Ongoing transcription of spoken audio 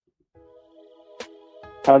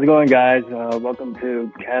How's it going, guys? Welcome to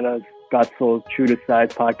Canada's Got Soul True to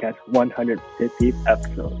Size podcast 150th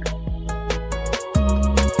episode.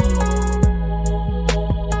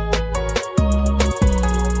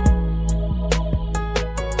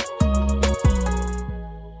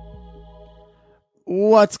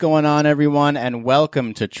 What's going on, everyone, and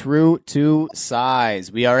welcome to True to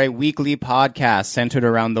Size. We are a weekly podcast centered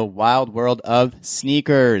around the wild world of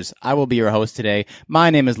sneakers. I will be your host today. My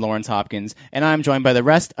name is Lawrence Hopkins, and I'm joined by the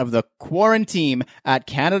rest of the quarantine at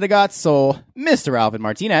Canada Got Soul, Mr. Alvin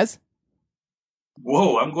Martinez.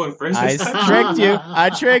 Whoa, I'm going first. I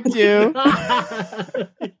tricked you.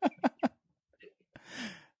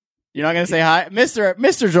 You're not going to say hi?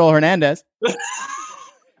 Mr. Joel Hernandez.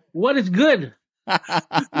 What is good?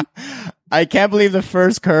 I can't believe the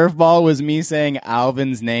first curveball was me saying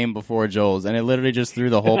Alvin's name before Joel's, and it literally just threw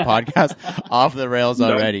the whole podcast off the rails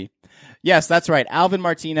already. Yes, that's right. Alvin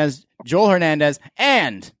Martinez, Joel Hernandez,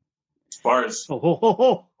 and Bars.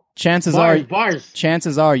 Chances are you've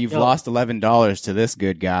lost $11 to this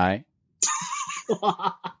good guy.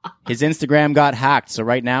 His Instagram got hacked, so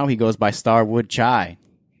right now he goes by Starwood Chai.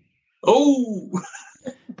 Oh!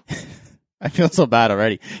 I feel so bad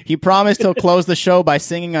already. He promised he'll close the show by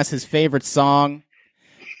singing us his favorite song.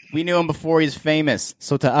 We knew him before he's famous,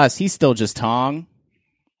 so to us, he's still just Tong.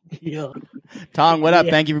 Yeah. Tong, what up?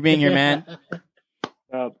 Thank you for being here, man.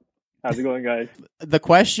 How's it going, guys? The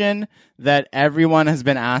question that everyone has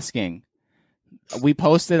been asking, we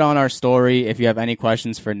posted on our story. If you have any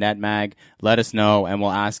questions for NetMag, let us know, and we'll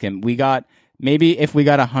ask him. Maybe if we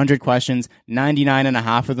got 100 questions, 99 and a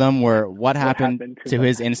half of them were what happened to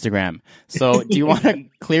his Instagram. So do you want to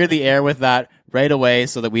clear the air with that right away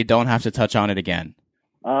so that we don't have to touch on it again?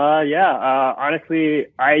 Honestly,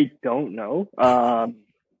 I don't know.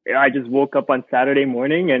 I just woke up on Saturday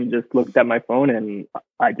morning and just looked at my phone and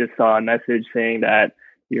I just saw a message saying that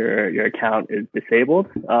your account is disabled.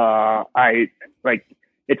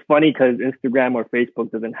 It's funny because Instagram or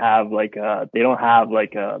Facebook doesn't have they don't have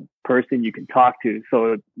a person you can talk to.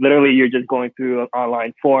 So literally you're just going through an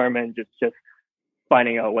online form and just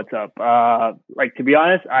finding out what's up. To be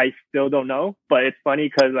honest, I still don't know, but it's funny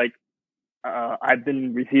because I've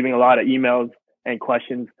been receiving a lot of emails and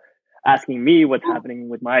questions asking me what's happening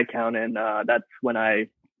with my account. And that's when I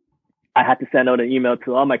had to send out an email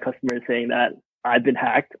to all my customers saying that I've been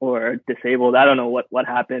hacked or disabled. I don't know what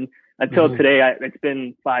happened. Until today, it's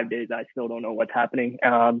been 5 days. I still don't know what's happening.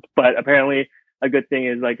 But apparently, a good thing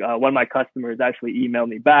is one of my customers actually emailed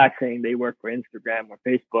me back saying they work for Instagram or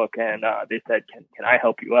Facebook, and they said, "Can I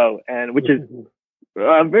help you out?" And which is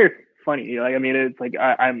very funny.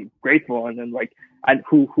 I'm grateful. And then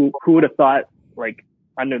who would have thought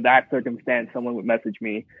under that circumstance someone would message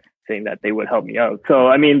me saying that they would help me out. So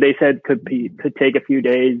I mean, they said could take a few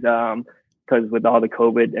days because with all the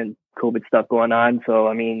COVID stuff going on. So,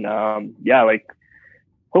 I mean,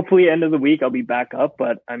 hopefully end of the week, I'll be back up,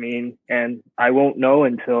 but I mean, and I won't know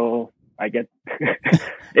until I get,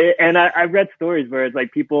 and I've read stories where it's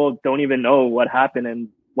people don't even know what happened. And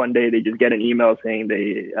one day they just get an email saying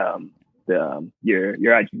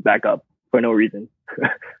you're actually back up for no reason.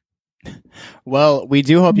 Well, we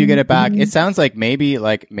do hope you get it back. It sounds like maybe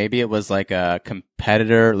it was a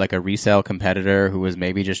competitor, a resale competitor who was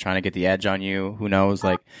maybe just trying to get the edge on you. Who knows?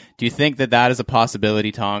 Do you think that is a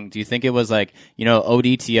possibility, Tong? Do you think it was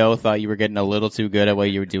ODTO thought you were getting a little too good at what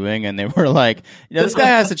you were doing, and they were this guy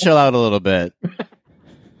has to chill out a little bit?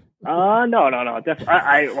 No.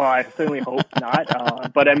 I certainly hope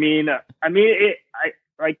not. But as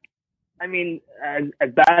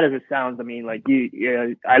bad as it sounds, I mean, I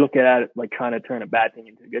look at it trying to turn a bad thing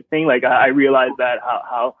into a good thing. I realized that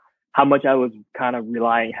how much I was kind of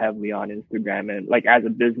relying heavily on Instagram and as a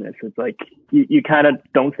business, it's you kind of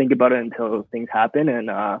don't think about it until things happen.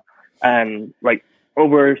 And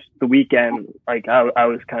over the weekend, I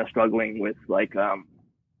was kind of struggling with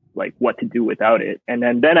what to do without it. And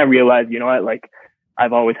then I realized, you know what,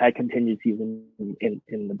 I've always had contingencies in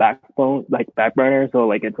the back burner. So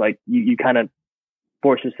it's you kind of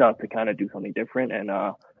force yourself to kind of do something different. And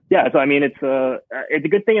so I mean it's a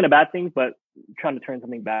good thing and a bad thing, but trying to turn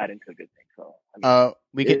something bad into a good thing. So I mean,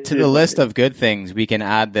 we get to the list of good things. We can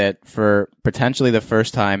add that for potentially the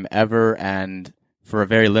first time ever and for a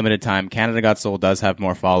very limited time, Canada Got Soul does have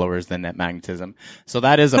more followers than Net Magnetism. So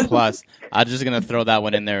that is a plus. I'm just going to throw that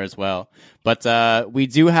one in there as well. But we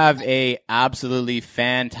do have a absolutely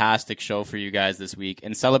fantastic show for you guys this week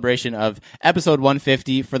in celebration of episode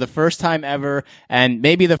 150 for the first time ever, and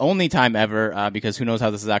maybe the only time ever, because who knows how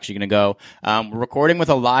this is actually going to go. We're recording with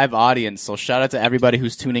a live audience, so shout out to everybody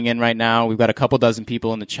who's tuning in right now. We've got a couple dozen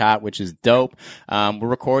people in the chat, which is dope. We're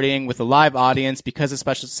recording with a live audience because it's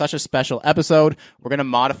such a special episode. We're going to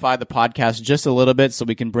modify the podcast just a little bit so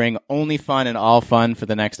we can bring only fun and all fun for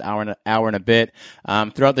the next hour and a bit.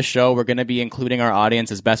 Throughout the show, we're going to be including our audience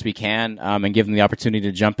as best we can, and give them the opportunity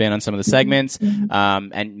to jump in on some of the segments,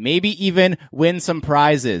 and maybe even win some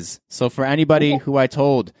prizes. So for anybody who I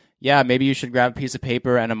told, yeah, maybe you should grab a piece of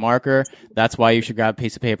paper and a marker, that's why you should grab a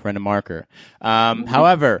piece of paper and a marker.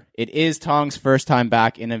 However, it is Tong's first time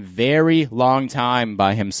back in a very long time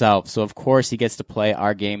by himself. So of course he gets to play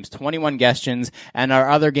our games 21 Questions and our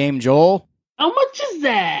other game, Joel. How much is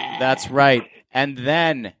that? That's right. And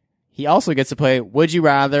then he also gets to play Would You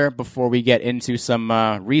Rather before we get into some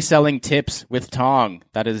reselling tips with Tong.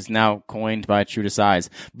 That is now coined by True to Size.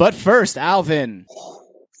 But first, Alvin.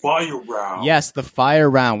 Fire round. Yes, the fire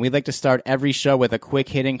round. We'd like to start every show with a quick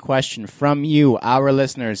hitting question from you, our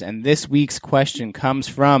listeners. And this week's question comes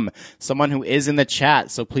from someone who is in the chat.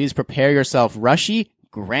 So please prepare yourself. Rushy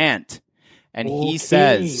Grant. And he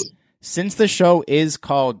says, since the show is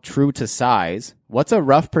called True to Size, what's a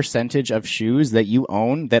rough percentage of shoes that you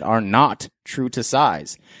own that are not true to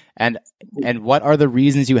size? And what are the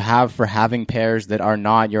reasons you have for having pairs that are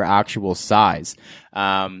not your actual size?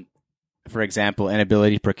 For example,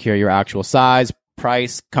 inability to procure your actual size,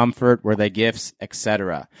 price, comfort, were they gifts,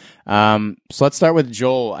 etc. So let's start with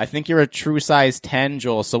Joel. I think you're a true size 10,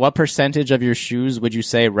 Joel. So what percentage of your shoes would you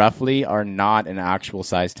say roughly are not an actual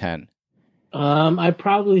size 10? I'd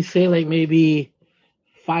probably say like maybe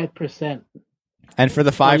 5%. And for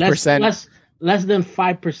the 5%, less than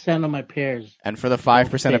 5% of my pairs. And for the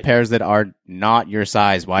 5% of pairs that are not your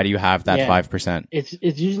size, why do you have that 5%?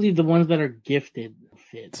 It's usually the ones that are gifted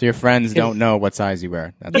fit. So your friends don't know what size you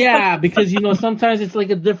wear. Yeah, because sometimes it's like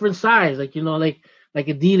a different size. Like like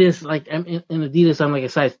Adidas, like in Adidas I'm like a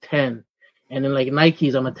size 10. And then like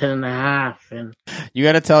Nikes, I'm a 10.5. And you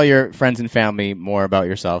got to tell your friends and family more about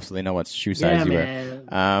yourself so they know what shoe size you wear.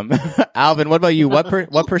 Alvin, what about you?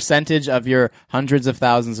 What percentage of your hundreds of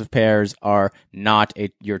thousands of pairs are not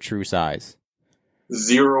your true size?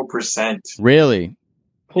 0%. Really?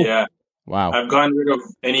 Yeah. Wow. I've gotten rid of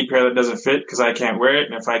any pair that doesn't fit because I can't wear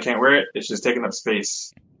it, and if I can't wear it, it's just taking up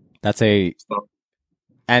space. It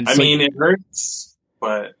hurts,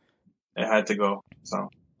 but it had to go. So.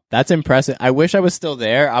 That's impressive. I wish I was still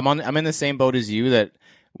there. I'm in the same boat as you, that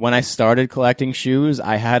when I started collecting shoes,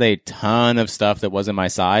 I had a ton of stuff that wasn't my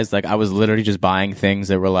size. Like I was literally just buying things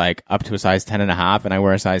that were like up to a size 10.5, and I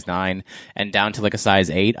wear a size 9, and down to like a size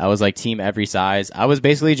 8. I was like team every size. I was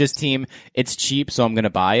basically just team it's cheap, so I'm going to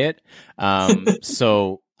buy it.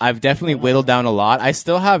 So I've definitely whittled down a lot. I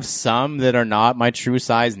still have some that are not my true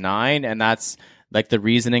size 9, and that's like the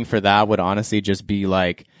reasoning for that would honestly just be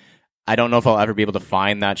like, I don't know if I'll ever be able to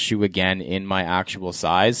find that shoe again in my actual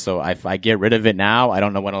size. So if I get rid of it now, I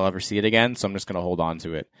don't know when I'll ever see it again. So I'm just going to hold on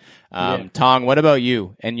to it. Tong, what about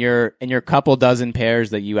you? And your couple dozen pairs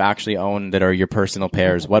that you actually own that are your personal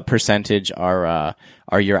pairs, what percentage are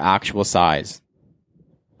your actual size?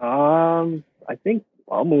 I think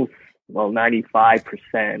almost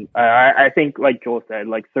 95%. I think like Joel said,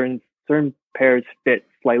 like certain pairs fit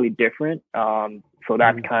slightly different. So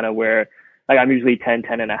that's kind of where. Like I'm usually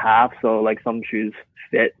 10.5, so like some shoes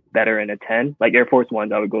fit better in a 10. Like Air Force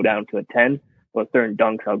Ones, I would go down to a 10, but certain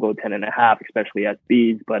Dunks, I'll go 10.5, especially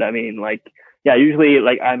SBs. But I mean, like, yeah, usually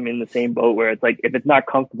like I'm in the same boat where it's like if it's not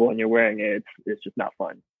comfortable and you're wearing it, it's just not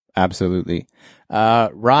fun. Absolutely.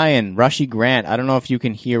 Ryan, Rushy Grant, I don't know if you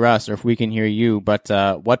can hear us or if we can hear you, but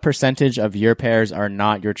what percentage of your pairs are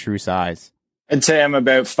not your true size? I'd say I'm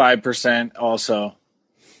about 5% also.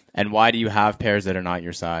 And why do you have pairs that are not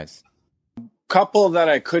your size? Couple that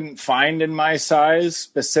I couldn't find in my size,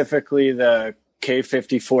 specifically the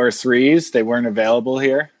K54 3s. They weren't available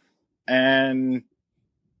here. And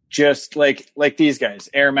just like these guys,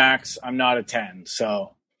 Air Max, I'm not a 10.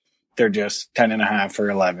 So they're just 10.5 or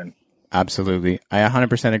 11. Absolutely. I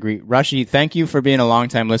 100% agree. Rushy, thank you for being a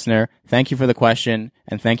longtime listener. Thank you for the question.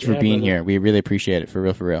 And thank you for being here. We really appreciate it. For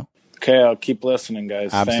real. Okay, I'll keep listening,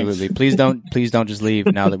 guys. Absolutely. Thanks. Please don't just leave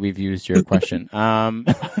now that we've used your question.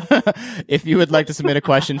 If you would like to submit a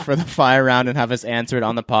question for the fire round and have us answer it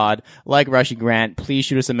on the pod, like Rushy Grant, please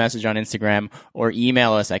shoot us a message on Instagram or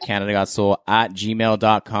email us at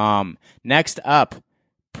canada.soul@gmail.com. Next up,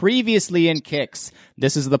 Previously in Kicks.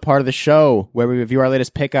 This is the part of the show where we review our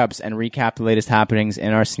latest pickups and recap the latest happenings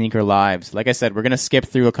in our sneaker lives. Like I said, we're going to skip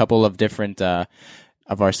through a couple of different of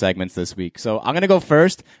our segments this week. So I'm going to go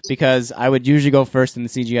first because I would usually go first in the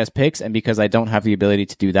CGS picks, and because I don't have the ability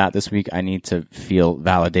to do that this week, I need to feel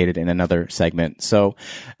validated in another segment. So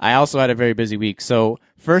I also had a very busy week. So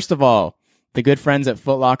first of all, the good friends at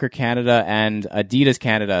Foot Locker Canada and Adidas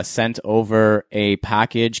Canada sent over a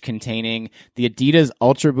package containing the Adidas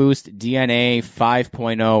Ultra Boost DNA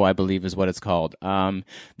 5.0, I believe is what it's called.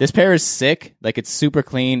 This pair is sick. Like, it's super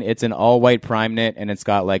clean. It's an all-white prime knit, and it's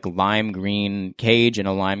got like lime green cage and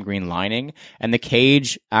a lime green lining. And the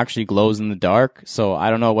cage actually glows in the dark. So I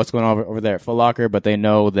don't know what's going on over there at Foot Locker, but they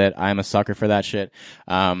know that I'm a sucker for that shit.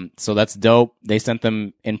 So that's dope. They sent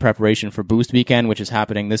them in preparation for Boost Weekend, which is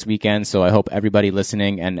happening this weekend. So I hope everybody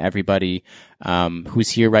listening and everybody who's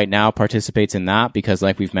here right now participates in that, because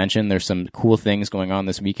like we've mentioned, there's some cool things going on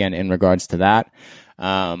this weekend in regards to that.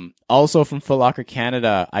 Also from Foot Locker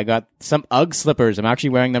Canada, I got some UGG slippers. I'm actually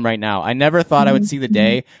wearing them right now. I never thought I would see the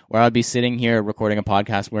day where I'd be sitting here recording a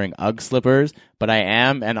podcast wearing UGG slippers, but I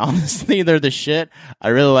am, and honestly, they're the shit. I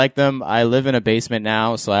really like them. I live in a basement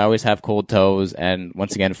now, so I always have cold toes, and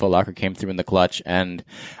once again, Foot Locker came through in the clutch, and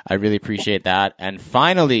I really appreciate that. And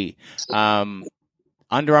finally,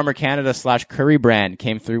 Under Armour Canada / Curry brand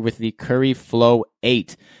came through with the Curry Flow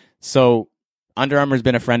 8. So Under Armour's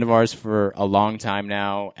been a friend of ours for a long time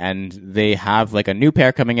now, and they have like a new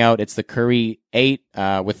pair coming out. It's the Curry 8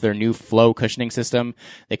 with their new Flow cushioning system.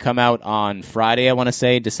 They come out on Friday, I want to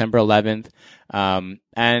say, December 11th.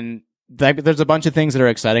 And there's a bunch of things that are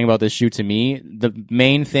exciting about this shoe to me. The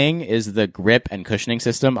main thing is the grip and cushioning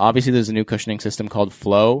system. Obviously, there's a new cushioning system called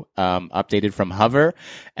Flow, updated from Hover,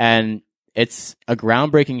 and it's a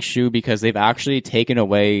groundbreaking shoe because they've actually taken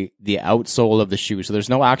away the outsole of the shoe. So there's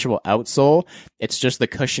no actual outsole. It's just the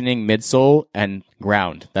cushioning midsole and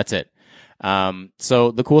ground. That's it.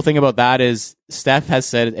 So the cool thing about that is Steph has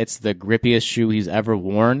said it's the grippiest shoe he's ever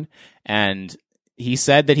worn. And he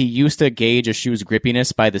said that he used to gauge a shoe's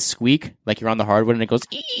grippiness by the squeak, like you're on the hardwood and it goes,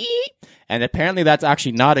 ee! And apparently that's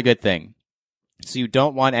actually not a good thing. So you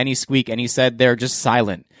don't want any squeak. And he said they're just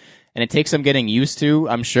silent. And it takes some getting used to,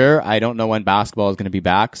 I'm sure. I don't know when basketball is going to be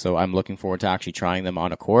back, so I'm looking forward to actually trying them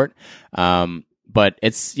on a court. But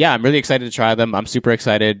I'm really excited to try them. I'm super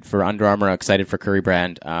excited for Under Armour, excited for Curry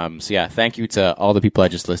brand. So yeah, thank you to all the people I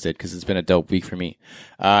just listed, because it's been a dope week for me.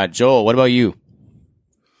 Joel, what about you?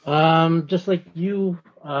 Just like you,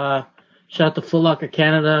 shout out to Foot Locker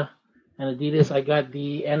Canada and Adidas. I got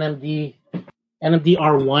the NMD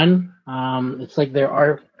R1. It's like their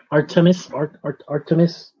Artemis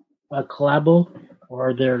collabo,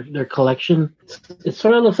 or their collection. It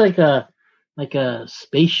sort of looks like a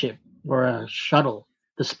spaceship or a shuttle,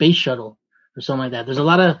 the space shuttle or something like that. There's a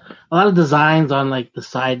lot of designs on like the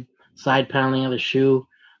side paneling of the shoe.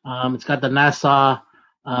 It's got the NASA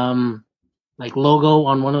like logo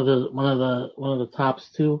on one of the tops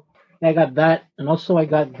too. I got that, and also I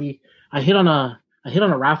hit on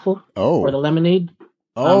a raffle for the lemonade.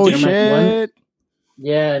 Oh shit!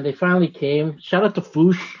 Yeah, and they finally came. Shout out to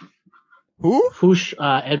Foosh. Who? Foosh,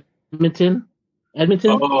 Edmonton.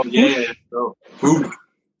 Oh, yeah. Foosh.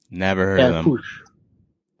 Never heard of them.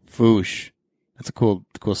 Foosh. That's a cool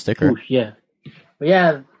sticker. Foosh, yeah. But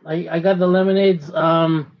yeah, I got the lemonades.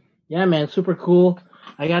 Yeah, man, super cool.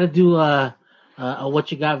 I got to do a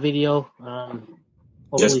what you got video.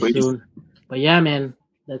 Hopefully soon. But yeah, man,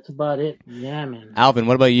 that's about it. Yeah, man. Alvin,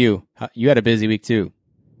 what about you? You had a busy week too.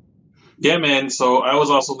 Yeah, man. So I was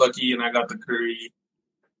also lucky, and I got the Curry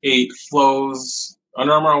 8 flows.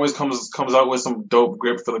 Under Armour always comes out with some dope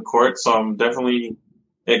grip for the court, so I'm definitely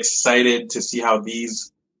excited to see how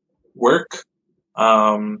these work.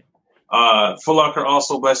 Foot Locker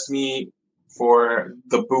also blessed me for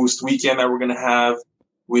the Boost weekend that we're gonna have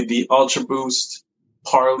with the Ultra Boost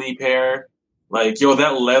Parley pair. Like, yo,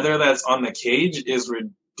 that leather that's on the cage is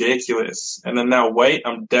ridiculous. And then that white,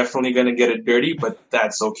 I'm definitely gonna get it dirty, but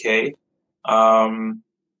that's okay.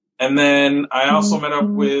 And then I also met up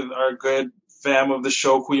with our good fam of the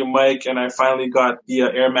show, Kuya Mike, and I finally got the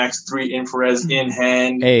Air Max 3 Infrared in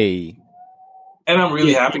hand. Hey. And I'm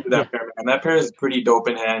really happy with that pair, man. That pair is pretty dope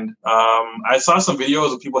in hand. I saw some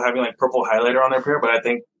videos of people having like purple highlighter on their pair, but I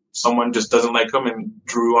think someone just doesn't like them and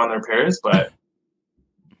drew on their pairs. But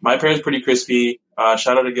my pair is pretty crispy.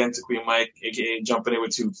 Shout out again to Kuya Mike, aka Jumping It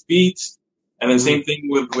with 2 Feet. And then same thing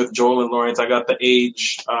with Joel and Lawrence. I got the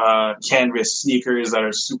Age canvas sneakers that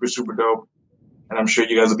are super, super dope. And I'm sure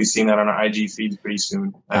you guys will be seeing that on our IG feed pretty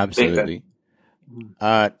soon. Absolutely.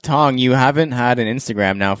 Tong, you haven't had an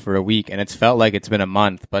Instagram now for a week, and it's felt like it's been a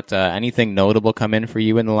month. But anything notable come in for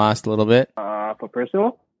you in the last little bit? For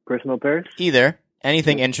personal pairs. Either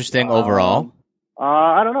anything interesting overall.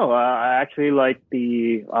 I don't know. I actually like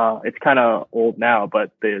the. It's kind of old now,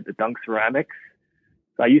 but the Dunk Ceramics.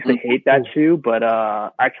 So I used to hate that shoe, but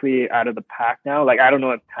actually out of the pack now, like I don't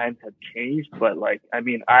know if times have changed, but like I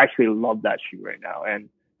mean, I actually love that shoe right now, and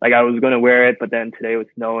like I was gonna wear it, but then today was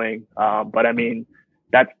snowing. But I mean,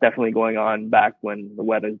 that's definitely going on back when the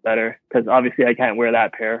weather's better, because obviously I can't wear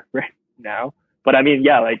that pair right now. But I mean,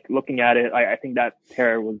 yeah, like looking at it, I think that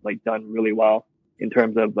pair was like done really well in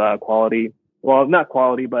terms of quality. Well, not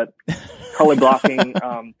quality, but color blocking,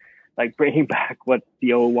 like bringing back what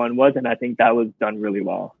the old one was. And I think that was done really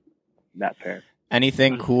well, that pair.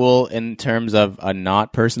 Anything cool in terms of a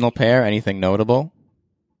not personal pair? Anything notable?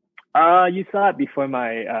 You saw it before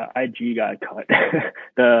my IG got cut.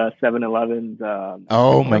 The 7-Eleven's.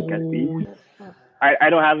 Oh my God.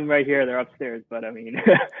 I don't have them right here. They're upstairs, but I mean,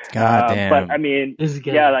 God damn. But I mean,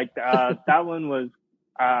 yeah, like that one was.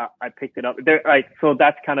 I picked it up. They're like, so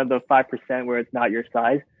that's kind of the 5% where it's not your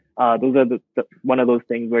size. Those are the one of those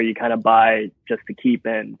things where you kind of buy just to keep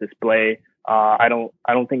and display. I don't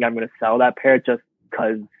think I'm going to sell that pair just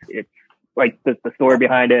because it's like the story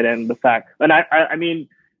behind it and the fact. And I mean,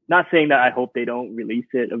 not saying that I hope they don't release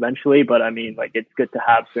it eventually, but I mean, like it's good to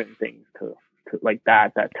have certain things to like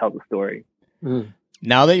that tell the story.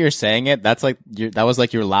 Now that you're saying it, that was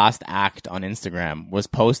like your last act on Instagram, was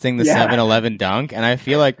posting the 7-Eleven Dunk, and I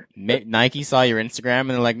feel like Nike saw your Instagram and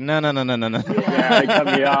they're like, no. Yeah, they cut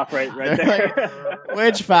me off right there. Like,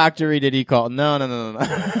 which factory did he call? No.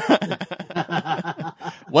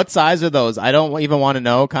 What size are those? I don't even want to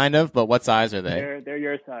know, kind of, but what size are they? They're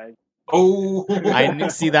your size. Oh,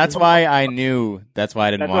 that's why I knew. That's why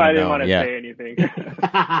I didn't want to know. Want to say anything.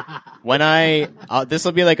 When this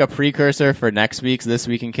will be like a precursor for next week's This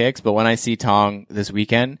Week in Kicks, but when I see Tong this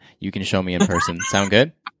weekend, you can show me in person. Sound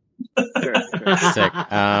good? Sure. Sick.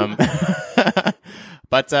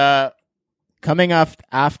 But coming up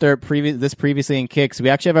after this previously in Kicks, we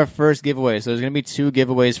actually have our first giveaway. So there's going to be 2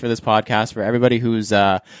 giveaways for this podcast for everybody who's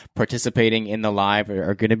participating in the live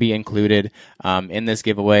are going to be included in this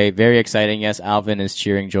giveaway. Very exciting. Yes, Alvin is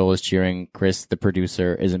cheering. Joel is cheering. Chris, the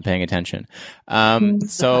producer, isn't paying attention.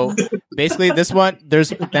 So basically this one,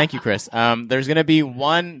 thank you, Chris. There's going to be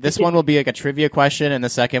this one will be like a trivia question, and the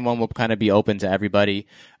second one will kind of be open to everybody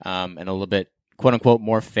and a little bit quote unquote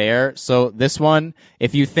more fair. So this one,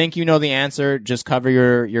 if you think you know the answer, just cover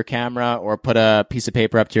your camera or put a piece of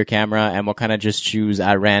paper up to your camera, and we'll kind of just choose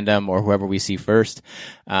at random or whoever we see first.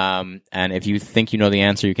 And if you think you know the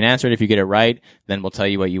answer, you can answer it. If you get it right, then we'll tell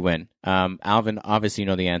you what you win. Alvin, obviously you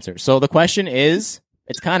know the answer. So the question is,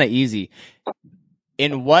 it's kind of easy.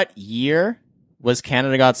 In what year was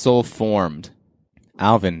Canada Got Soul formed?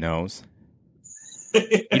 Alvin knows.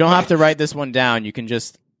 You don't have to write this one down. You can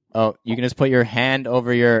just put your hand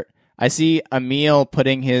over your. I see Emil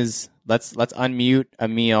putting his. Let's unmute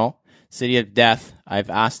Emil. City of Death. I've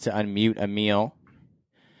asked to unmute Emil.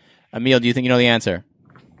 Emil, do you think you know the answer?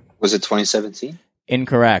 Was it 2017?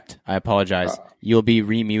 Incorrect. I apologize. You'll be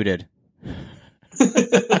remuted.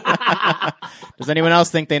 Does anyone else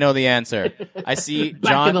think they know the answer? I see John.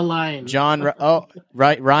 Back to the line.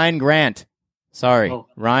 Ryan Grant. Sorry,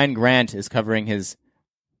 Ryan Grant is covering his.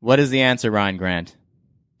 What is the answer, Ryan Grant?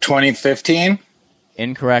 2015?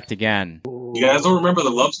 Incorrect again. You guys don't remember the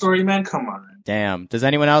love story, man? Come on. Damn. Does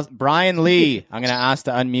anyone else? Brian Lee, I'm going to ask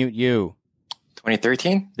to unmute you.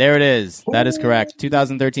 2013? There it is. That is correct.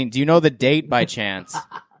 2013. Do you know the date by chance?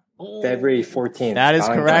 February 14th. That is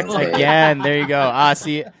correct again. There you go.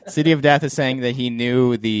 See, City of Death is saying that he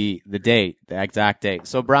knew the date, the exact date.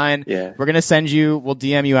 So, Brian, we're going to send you, we'll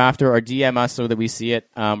DM you after, or DM us so that we see it.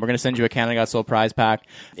 We're going to send you a Canada Got Soul prize pack.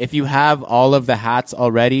 If you have all of the hats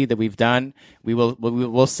already that we've done,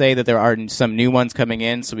 we'll say that there are some new ones coming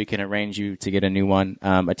in, so we can arrange you to get a new one,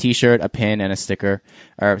 a t-shirt, a pin, and a sticker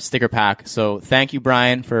pack. So thank you,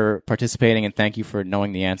 Brian, for participating, and thank you for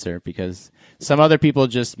knowing the answer, because some other people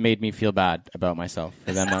just made me feel bad about myself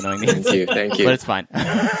for them not knowing the answer. Thank you. But it's fine.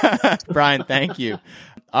 Brian, thank you.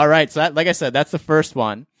 All right. So like I said, that's the first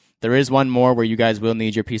one. There is one more where you guys will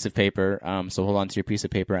need your piece of paper. So hold on to your piece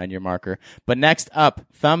of paper and your marker. But next up,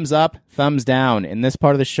 thumbs up, thumbs down. In this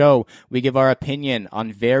part of the show, we give our opinion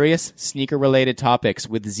on various sneaker-related topics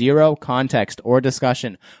with zero context or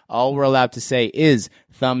discussion. All we're allowed to say is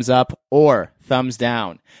thumbs up or thumbs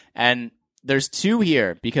down. And there's two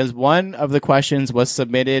here because one of the questions was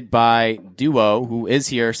submitted by Duo, who is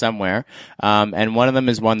here somewhere, and one of them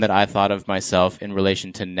is one that I thought of myself in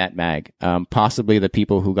relation to NetMag, possibly the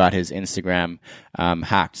people who got his Instagram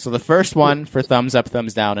hacked. So the first one for thumbs up,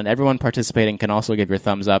 thumbs down, and everyone participating can also give your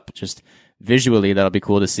thumbs up just visually. That'll be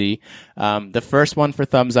cool to see. The first one for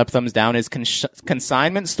thumbs up, thumbs down is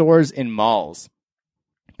consignment stores in malls.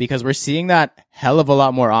 Because we're seeing that hell of a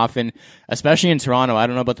lot more often, especially in Toronto. I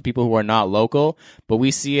don't know about the people who are not local, but we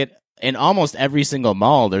see it in almost every single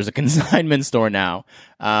mall. There's a consignment store now.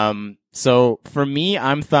 So for me,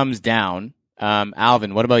 I'm thumbs down.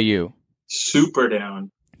 Alvin, what about you? Super down.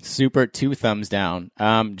 Super 2 thumbs down.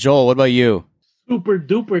 Joel, what about you? Super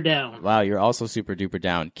duper down. Wow, you're also super duper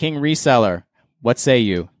down. King Reseller, what say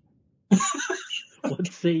you?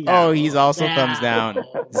 Let's see. Oh, he's also thumbs down.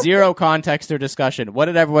 Zero context or discussion. What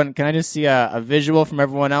did everyone? Can I just see a visual from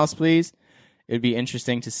everyone else, please? It'd be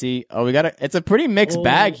interesting to see. Oh, it's a pretty mixed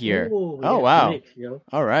bag here. Oh, wow. Mix,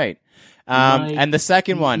 All right. And the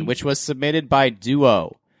second one, which was submitted by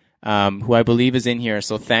Duo, who I believe is in here.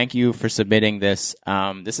 So thank you for submitting this.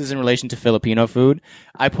 This is in relation to Filipino food.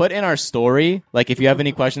 I put in our story, like, if you have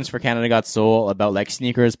any questions for Canada Got Soul about like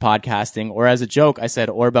sneakers, podcasting, or as a joke, I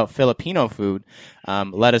said, or about Filipino food,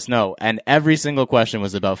 let us know. And every single question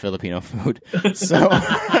was about Filipino food. So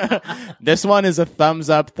this one is a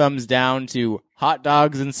thumbs up, thumbs down to hot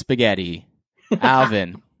dogs and spaghetti.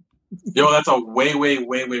 Alvin. Yo, that's a way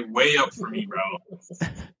up for me, bro.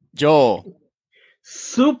 Joel.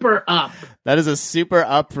 Super up. That is a super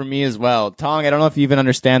up for me as well. Tong, I don't know if you even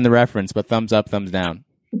understand the reference, but thumbs up, thumbs down.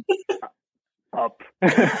 Up.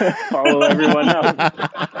 Follow everyone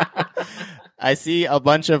up. I see a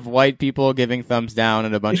bunch of white people giving thumbs down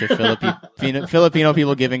and a bunch of Filipino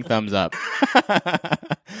people giving thumbs up.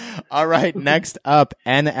 All right, next up,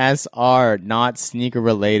 NSR, not sneaker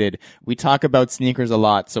related. We talk about sneakers a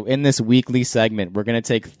lot. So in this weekly segment, we're going to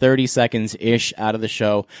take 30 seconds-ish out of the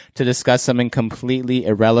show to discuss something completely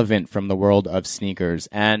irrelevant from the world of sneakers.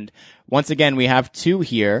 And once again, we have two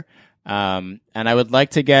here. And I would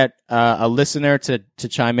like to get a listener to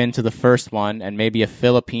chime in to the first one and maybe a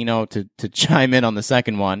Filipino to chime in on the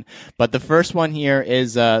second one. But the first one here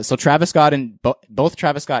is, so Travis Scott and both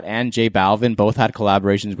Travis Scott and J Balvin both had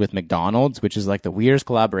collaborations with McDonald's, which is like the weirdest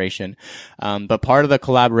collaboration. But part of the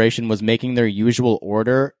collaboration was making their usual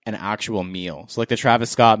order an actual meal. So like the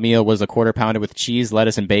Travis Scott meal was a quarter pounder with cheese,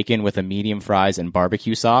 lettuce, and bacon with a medium fries and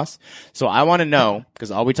barbecue sauce. So I want to know, because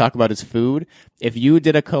all we talk about is food, if you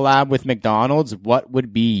did a collab with McDonald's, what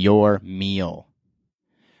would be your meal?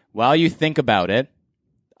 While you think about it,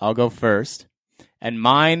 I'll go first. And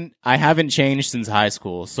mine, I haven't changed since high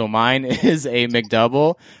school. So mine is a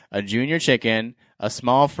McDouble, a junior chicken, a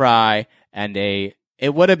small fry, and it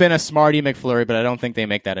would have been a Smartie McFlurry, but I don't think they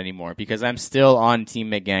make that anymore because I'm still on Team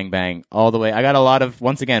McGangbang all the way. I got a lot of,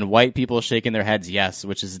 once again, white people shaking their heads yes,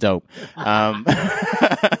 which is dope.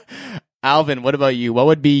 Alvin, what about you? What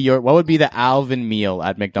would be the Alvin meal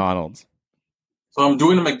at McDonald's? So I'm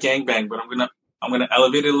doing a McGangbang, but I'm gonna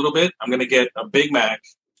elevate it a little bit. I'm gonna get a Big Mac,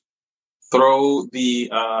 throw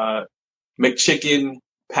the McChicken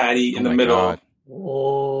patty in the middle, God.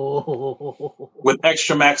 with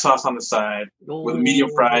extra mac sauce on the side, with medium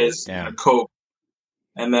fries and a Coke,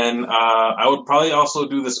 and then I would probably also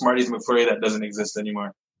do the Smarties McFlurry that doesn't exist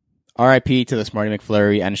anymore. R.I.P. to the Smartie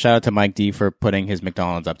McFlurry, and shout out to Mike D for putting his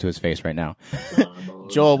McDonald's up to his face right now.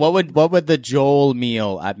 Joel, what would the Joel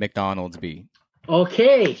meal at McDonald's be?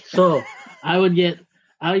 Okay, so I would get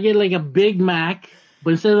like a Big Mac,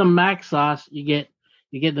 but instead of the mac sauce, you get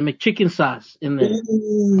the McChicken sauce in there.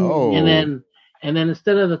 Oh, and then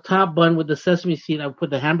instead of the top bun with the sesame seed, I would put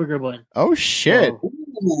the hamburger bun. Oh shit!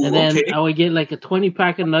 Ooh, And then okay. I would get like a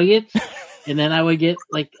 20-pack of nuggets, and then I would get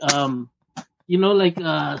like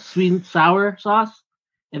sweet and sour sauce,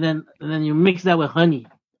 and then you mix that with honey.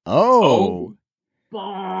 Oh.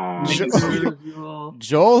 Boom.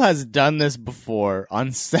 Joel has done this before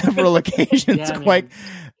on several occasions. Yeah,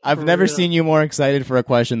 I've For never real. seen you more excited for a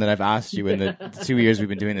question than I've asked you in the 2 years we've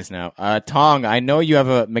been doing this now. Tong, I know you have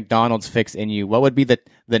a McDonald's fix in you. What would be the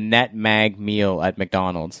NetMag meal at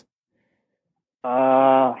McDonald's?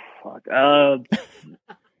 Fuck.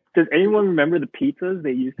 Does anyone remember the pizzas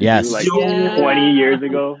they used to Yes. do like Yeah. 20 years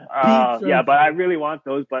ago? Pizza. Yeah, but I really want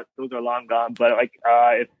those, but those are long gone. But like,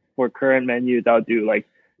 if for current menus, I'll do like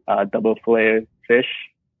double fillet fish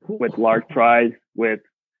with large fries with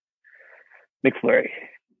McFlurry.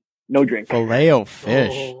 No drink.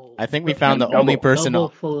 Filet-o-fish. Oh. I think we found the Double- only person, Double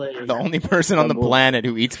fillet. the only person on the Double. planet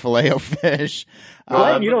who eats filet-o-fish.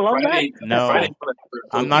 What? You don't love Friday- that? No. Friday for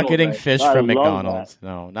I'm not getting Filipino fish I from love McDonald's.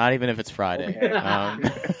 No, not even if it's Friday.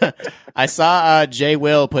 Okay. I saw Jay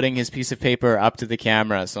Will putting his piece of paper up to the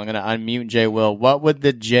camera, so I'm going to unmute Jay Will. What would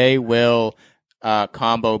the Jay Will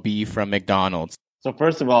combo be from McDonald's? So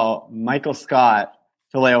first of all, Michael Scott,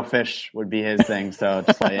 Filet-O-Fish would be his thing. So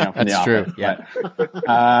just let you know from That's the office. true,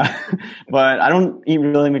 yeah. But I don't eat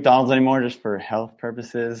really McDonald's anymore just for health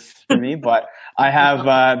purposes for me. But I have,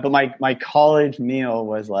 but my college meal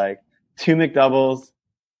was like 2 McDoubles,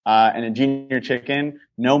 and a junior chicken,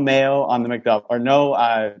 no mayo on the McDouble, or no,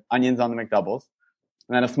 onions on the McDoubles,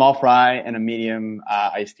 and then a small fry and a medium,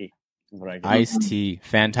 iced tea. is what I get. Iced tea.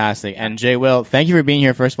 Fantastic. And Jay Will, thank you for being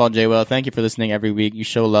here. First of all, Jay Will, thank you for listening every week. You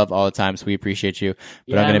show love all the time, so we appreciate you.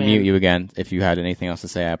 But I'm Yeah, going to man. mute you again. If you had anything else to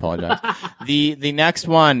say, I apologize. The next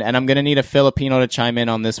one, and I'm going to need a Filipino to chime in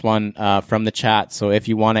on this one from the chat. So if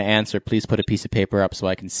you want to answer, please put a piece of paper up so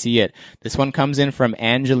I can see it. This one comes in from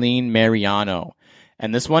Angeline Mariano.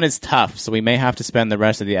 And this one is tough, so we may have to spend the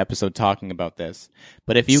rest of the episode talking about this.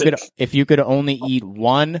 But if you could only eat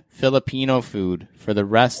one Filipino food for the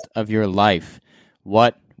rest of your life,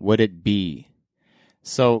 what would it be?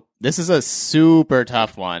 So this is a super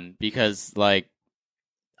tough one because like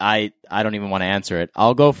I don't even want to answer it.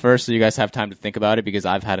 I'll go first so you guys have time to think about it because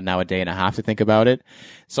I've had now a day and a half to think about it.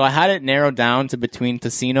 So I had it narrowed down to between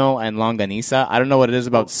tocino and longanisa. I don't know what it is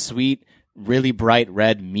about sweet, really bright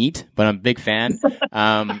red meat, but I'm a big fan.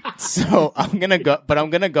 So I'm gonna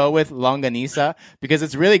go with longanisa because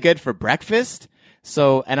it's really good for breakfast.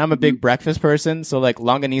 So, and I'm a big breakfast person. So like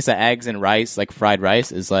longanisa, eggs and rice, like fried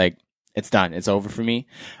rice is like, it's done. It's over for me.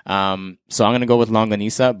 So I'm gonna go with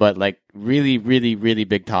longanisa, but like really, really, really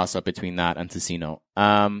big toss up between that and tocino.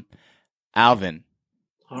 Alvin,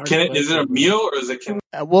 Is it a meal or is it?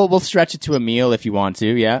 we'll stretch it to a meal if you want to.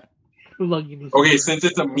 Yeah. Okay, since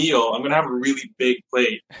it's a meal, I'm gonna have a really big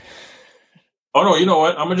plate. Oh no, you know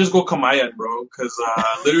what? I'm gonna just go Kamayan, bro, because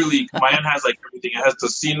literally Kamayan has like everything. It has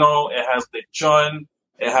tocino, it has lechon,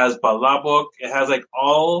 it has balabok, it has like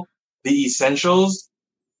all the essentials,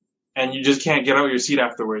 and you just can't get out of your seat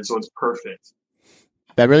afterwards. So it's perfect.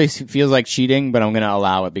 That really feels like cheating, but I'm going to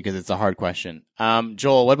allow it because it's a hard question.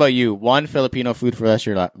 Joel, what about you? One Filipino food for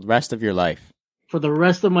the rest of your life. For the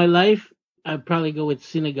rest of my life, I'd probably go with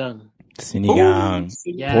sinigang. Sinigang.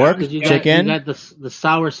 Yeah, Pork, 'cause you chicken. Got the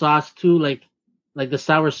sour sauce too, like the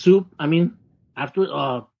sour soup. I mean, after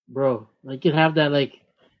bro, I could have that like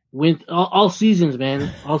all seasons,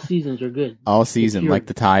 man. All seasons are good. All season, Pure. like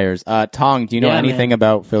the tires. Tong, do you know Yeah, anything man.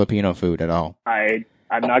 about Filipino food at all?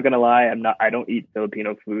 I'm not gonna lie. I don't eat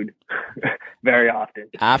Filipino food very often.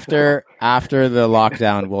 After the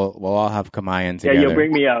lockdown, we'll all have Kamayan Yeah, together. you'll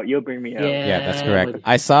bring me out. You'll bring me out. Yeah, that's correct. buddy.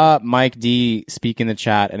 I saw Mike D speak in the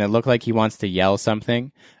chat, and it looked like he wants to yell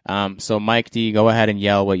something. So Mike D, go ahead and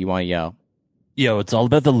yell what you want to yell. Yo, it's all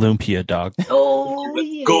about the lumpia, dog. Oh,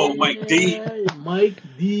 Let's go, Mike D. Mike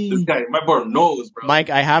D. This guy, my boy knows, bro. Mike,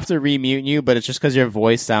 I have to remute you, but it's just because your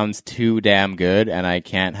voice sounds too damn good, and I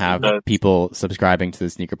can't have people subscribing to the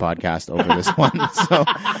Sneaker Podcast over this one.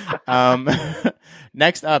 So,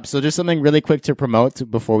 next up, so just something really quick to promote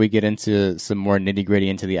before we get into some more nitty gritty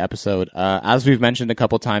into the episode. As we've mentioned a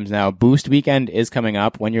couple times now, Boost Weekend is coming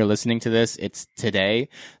up. When you're listening to this, it's today.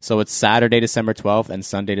 So it's Saturday, December 12th and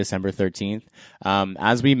Sunday, December 13th.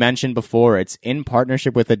 As we mentioned before, it's in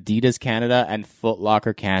partnership with Adidas Canada and Foot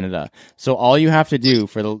Locker Canada. So all you have to do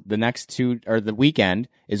for the next the weekend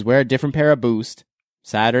is wear a different pair of Boost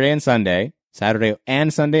Saturday and Sunday,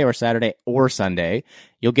 or Saturday or Sunday.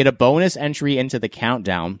 You'll get a bonus entry into the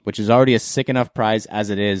countdown, which is already a sick enough prize as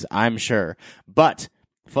it is, I'm sure. But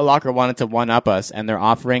Foot Locker wanted to one-up us, and they're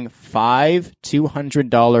offering 5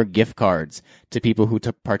 $200 gift cards to people who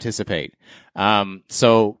participate.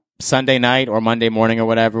 So Sunday night or Monday morning or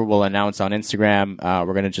whatever, we'll announce on Instagram.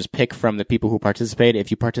 We're going to just pick from the people who participate.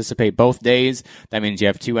 If you participate both days, that means you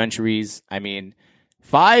have 2 entries. I mean,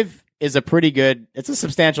 5 is it's a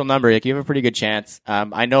substantial number. Like, you have a pretty good chance.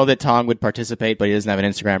 I know that Tong would participate, but he doesn't have an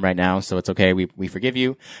Instagram right now, so it's okay. We forgive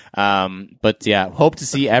you. But yeah, hope to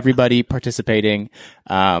see everybody participating,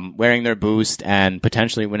 wearing their Boost and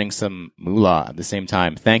potentially winning some moolah at the same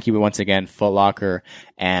time. Thank you once again, Foot Locker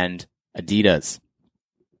and Adidas.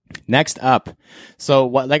 Next up. So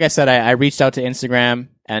like I said, I reached out to Instagram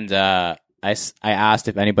and, I asked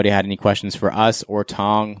if anybody had any questions for us or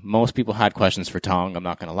Tong. Most people had questions for Tong, I'm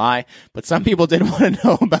not going to lie, but some people did want to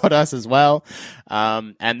know about us as well.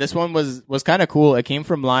 And this one was kind of cool. It came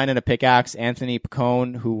from Lion and a Pickaxe, Anthony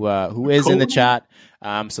Picone, who is in the chat.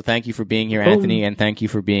 So thank you for being here, Anthony, and thank you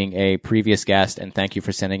for being a previous guest, and thank you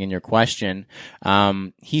for sending in your question.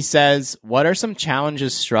 He says, what are some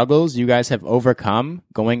challenges, struggles you guys have overcome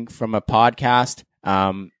going from a podcast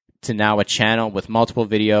to now a channel with multiple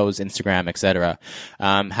videos, Instagram, etc.?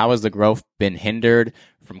 How has the growth been hindered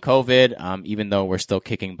from COVID, even though we're still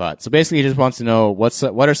kicking butt? So basically, he just wants to know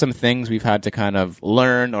what are some things we've had to kind of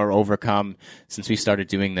learn or overcome since we started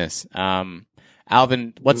doing this.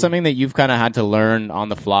 Alvin, what's something that you've kind of had to learn on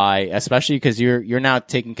the fly, especially because you're now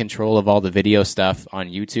taking control of all the video stuff on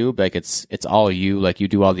YouTube? Like it's all you, like you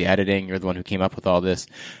do all the editing. You're the one who came up with all this.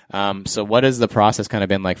 So what has the process kind of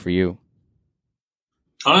been like for you?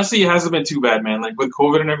 Honestly, it hasn't been too bad, man. Like with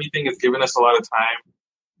COVID and everything, it's given us a lot of time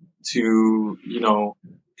to,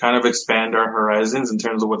 kind of expand our horizons in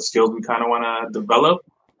terms of what skills we kind of want to develop.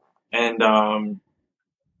 And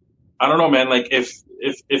I don't know, man. Like if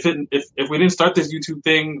we didn't start this YouTube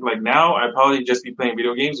thing like now, I'd probably just be playing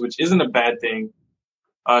video games, which isn't a bad thing.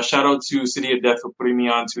 Shout out to City of Death for putting me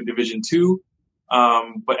on to Division 2.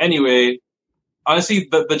 But anyway, honestly,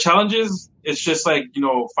 the challenges, it's just like,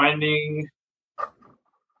 finding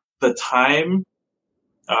the time,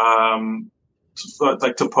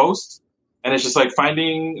 to post. And it's just like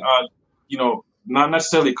finding, not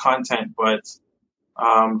necessarily content, but,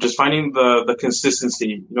 just finding the consistency,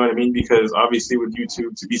 you know what I mean? Because obviously with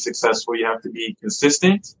YouTube, to be successful, you have to be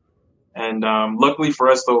consistent. And, luckily for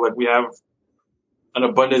us though, like we have an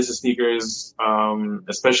abundance of sneakers,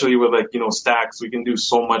 especially with stacks. We can do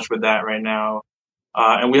so much with that right now.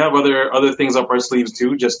 And we have other things up our sleeves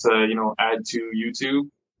too, just to, add to YouTube.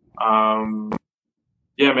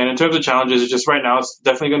 Yeah, man, in terms of challenges, it's just right now, it's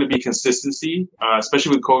definitely going to be consistency,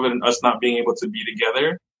 especially with COVID and us not being able to be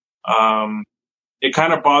together. It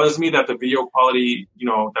kind of bothers me that the video quality,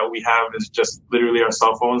 that we have is just literally our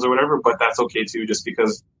cell phones or whatever, but that's okay too, just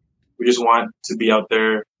because we just want to be out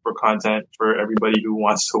there for content for everybody who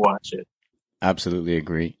wants to watch it. Absolutely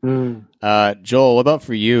agree. Joel, what about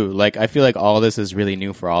for you? Like, I feel like all this is really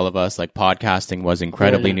new for all of us. Like, podcasting was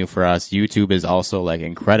incredibly new for us. YouTube is also like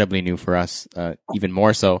incredibly new for us, even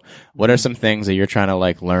more so. What are some things that you're trying to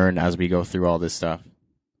like learn as we go through all this stuff?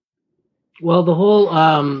 Well, the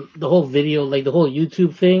whole video, like the whole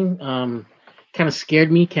YouTube thing, kind of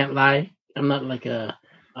scared me. Can't lie. I'm not like a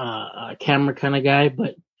camera kind of guy,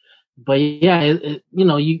 but yeah,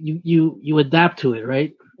 you adapt to it,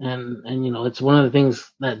 right? And it's one of the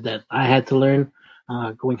things that I had to learn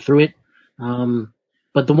going through it.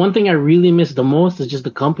 But the one thing I really miss the most is just the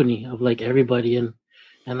company of like everybody and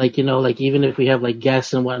like like even if we have like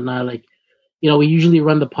guests and whatnot, like we usually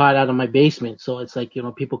run the pod out of my basement, so it's like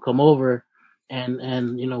people come over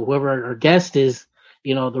and whoever our guest is,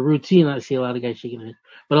 the routine. I see a lot of guys shaking their head,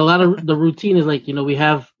 but a lot of the routine is like we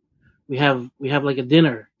have like a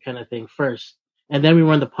dinner kind of thing first, and then we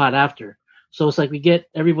run the pod after. So it's like we get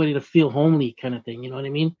everybody to feel homely kind of thing, you know what I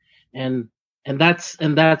mean? And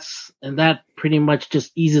that pretty much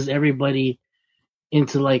just eases everybody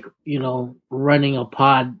into like, running a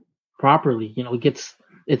pod properly.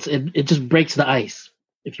 It just breaks the ice,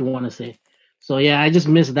 if you want to say. So yeah, I just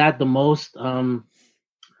miss that the most.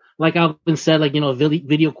 Like Alvin said, like,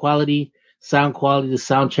 video quality, sound quality, the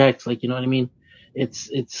sound checks, like, you know what I mean? It's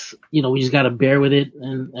we just got to bear with it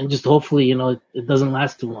and just hopefully, it doesn't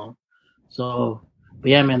last too long. So, but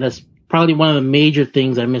yeah, man, that's probably one of the major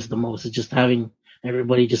things I miss the most is just having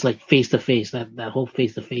everybody just like face to face, that whole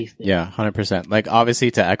face to face thing. Yeah, 100%. Like,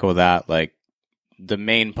 obviously, to echo that, like, the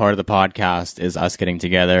main part of the podcast is us getting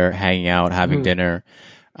together, hanging out, having dinner.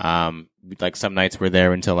 Like, some nights we're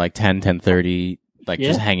there until like 10:30, like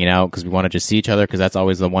just hanging out because we want to just see each other, because that's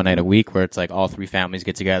always the one night a week where it's like all three families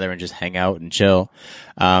get together and just hang out and chill.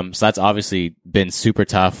 So that's obviously been super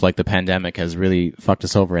tough. Like, the pandemic has really fucked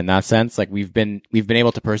us over in that sense. Like, we've been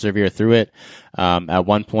able to persevere through it. At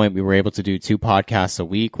one point we were able to do 2 podcasts a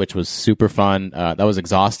week, which was super fun. That was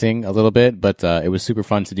exhausting a little bit, but it was super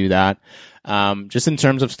fun to do that. Just in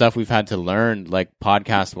terms of stuff we've had to learn, like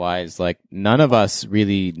podcast wise, like none of us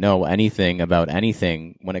really know anything about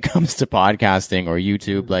anything when it comes to podcasting or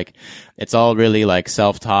YouTube. Like, it's all really like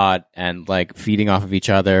self-taught and like feeding off of each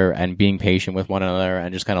other and being patient with one another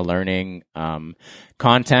and just kind of learning.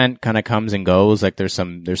 Content kind of comes and goes. Like, there's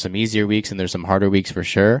some easier weeks and there's some harder weeks for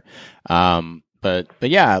sure. But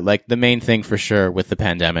yeah, like the main thing for sure with the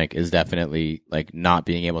pandemic is definitely like not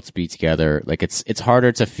being able to be together. Like it's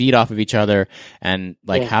harder to feed off of each other and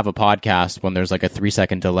like have a podcast when there's like a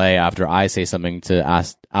 3-second delay after I say something to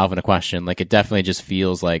ask Alvin a question. Like it definitely just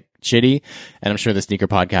feels like shitty. And I'm sure the Sneaker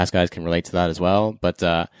Podcast guys can relate to that as well. But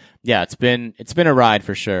yeah, it's been a ride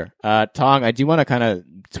for sure. Tong, I do want to kind of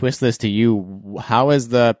twist this to you. How has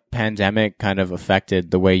the pandemic kind of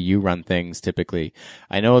affected the way you run things typically?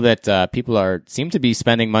 I know that people seem to be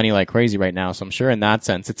spending money like crazy right now, so I'm sure in that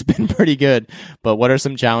sense it's been pretty good. But what are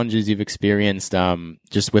some challenges you've experienced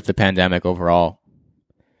just with the pandemic overall?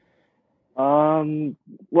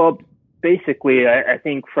 Well, basically, I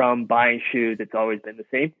think from buying shoes, it's always been the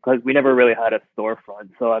same because we never really had a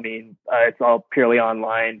storefront. So, I mean, it's all purely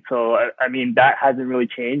online. So, I mean, that hasn't really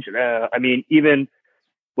changed. I mean, even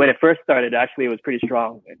when it first started, actually, it was pretty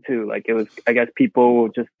strong too. Like it was, I guess people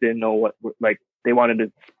just didn't know what, like they wanted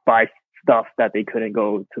to buy stuff that they couldn't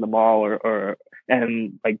go to the mall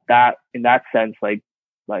and like that, in that sense, like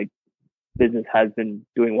business has been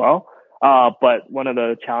doing well. But one of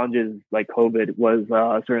the challenges like COVID was,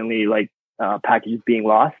 certainly like, packages being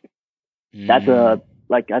lost. That's a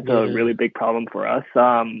really big problem for us.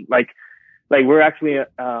 Like we're actually,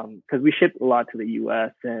 cause we ship a lot to the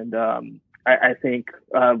US and, I think,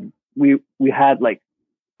 we had like,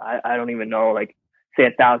 I don't even know, like say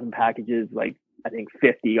 1,000 packages, like I think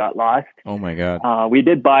 50 got lost. Oh my God. We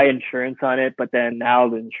did buy insurance on it, but then now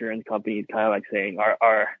the insurance company is kind of like saying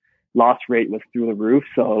our loss rate was through the roof.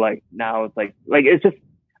 So like now it's like it's just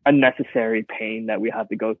unnecessary pain that we have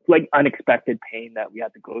to go through, like unexpected pain that we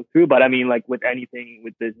have to go through. But I mean, like with anything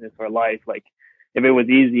with business or life, like if it was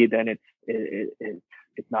easy, then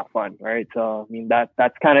it's not fun, right? So I mean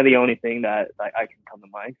that's kind of the only thing that I can come to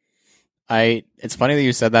mind. It's funny that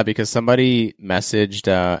you said that because somebody messaged,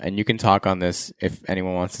 and you can talk on this if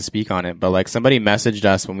anyone wants to speak on it, but like somebody messaged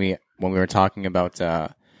us when we were talking about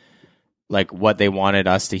like what they wanted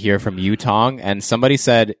us to hear from you, Tong, and somebody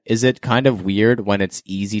said, is it kind of weird when it's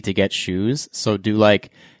easy to get shoes? So do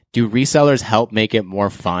resellers help make it more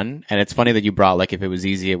fun? And it's funny that you brought like if it was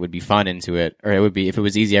easy, it would be fun into it, or it would be if it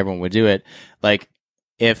was easy, everyone would do it. Like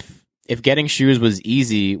if getting shoes was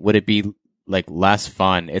easy, would it be like less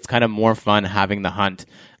fun? It's kind of more fun having the hunt.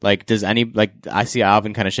 Like I see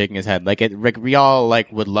Alvin kind of shaking his head. Like we all like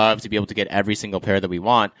would love to be able to get every single pair that we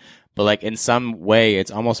want, but like in some way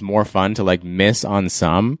it's almost more fun to like miss on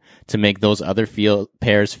some to make those other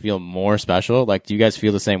pairs feel more special. Like, do you guys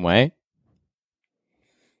feel the same way?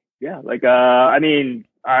 Yeah. Like, I mean,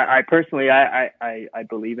 I personally, I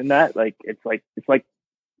believe in that. Like, it's like,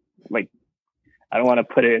 I don't want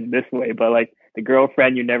to put it in this way, but like the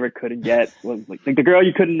girlfriend you never couldn't get was like the girl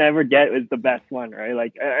you couldn't never get was the best one, right?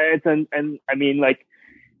 Like and I mean, like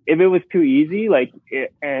if it was too easy, like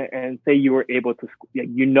and say you were able to,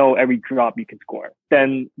 every drop you can score,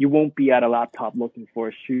 then you won't be at a laptop looking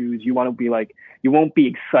for shoes. You won't be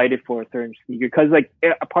excited for a certain sneaker because like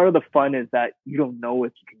a part of the fun is that you don't know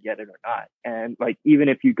if you can get it or not, and like even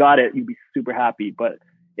if you got it, you'd be super happy, but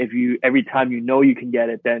every time you can get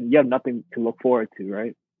it, then you have nothing to look forward to,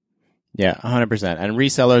 right? Yeah, 100%. And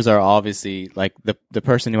resellers are obviously like the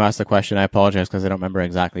person who asked the question. I apologize because I don't remember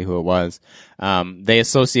exactly who it was. They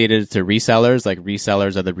associated it to resellers. Like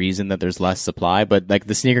resellers are the reason that there's less supply. But like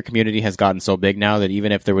the sneaker community has gotten so big now that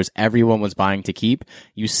even if everyone was buying to keep,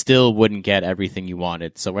 you still wouldn't get everything you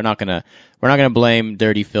wanted. So we're not gonna blame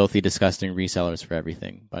dirty, filthy, disgusting resellers for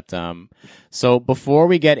everything. But so before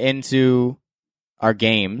we get into our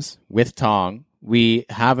games with Tong, we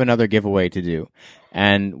have another giveaway to do.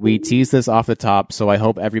 And we tease this off the top, so I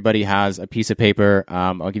hope everybody has a piece of paper.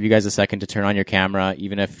 I'll give you guys a second to turn on your camera.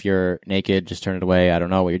 Even if you're naked, just turn it away. I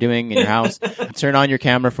don't know what you're doing in your house. Turn on your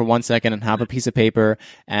camera for 1 second and have a piece of paper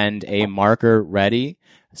and a marker ready.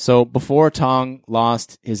 So before Tong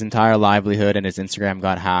lost his entire livelihood and his Instagram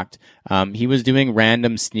got hacked, he was doing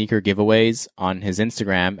random sneaker giveaways on his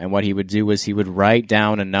Instagram. And what he would do was he would write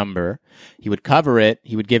down a number. He would cover it.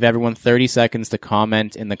 He would give everyone 30 seconds to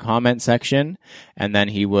comment in the comment section. And then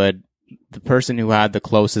the person who had the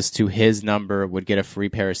closest to his number would get a free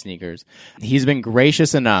pair of sneakers. He's been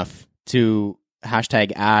gracious enough to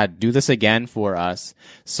 #do this again for us.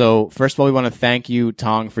 So first of all, we want to thank you,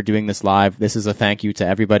 Tong, for doing this live. This is a thank you to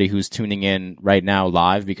everybody who's tuning in right now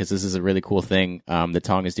live because this is a really cool thing that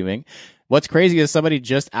Tong is doing. What's crazy is somebody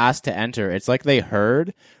just asked to enter. It's like they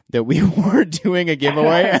heard that we were doing a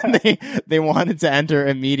giveaway and they wanted to enter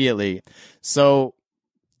immediately. So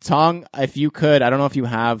Tong, if you could, I don't know if you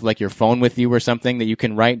have like your phone with you or something that you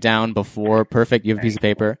can write down before. Perfect. You have a piece of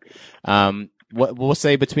paper. What we'll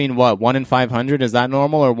say between 1 and 500, is that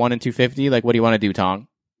normal, or 1 and 250? Like, what do you want to do, Tong?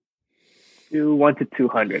 1 to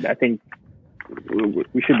 200. I think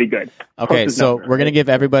we should be good. Okay, Closest so number, we're gonna right? give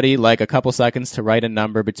everybody like a couple seconds to write a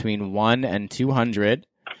number between 1 and 200.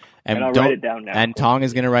 And I'll don't, write it down now. And Tong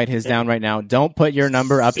is gonna write his down right now. Don't put your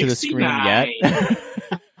number up to the screen yet. 69.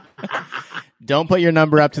 Don't put your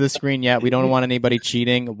number up to the screen yet. We don't want anybody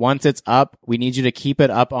cheating. Once it's up, we need you to keep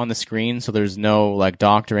it up on the screen so there's no like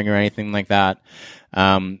doctoring or anything like that. We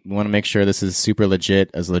want to make sure this is super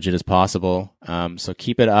legit as possible. So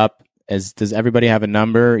keep it up. Does everybody have a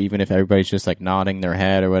number, even if everybody's just like nodding their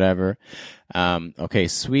head or whatever? Okay,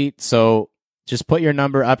 sweet. So just put your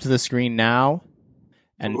number up to the screen now.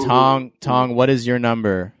 And Tong, what is your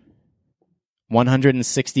number?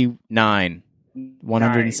 169.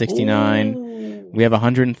 169. We have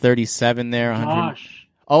 137 there. 100. Gosh.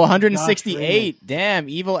 Oh, 168. Damn,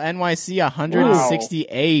 Evil NYC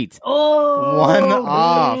 168. Oh, One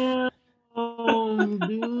off. damn,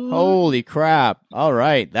 dude. Holy crap. All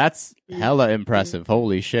right. That's hella impressive.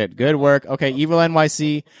 Holy shit. Good work. Okay, Evil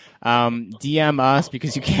NYC, DM us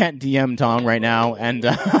because you can't DM Tong right now, and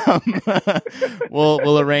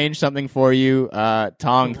we'll arrange something for you.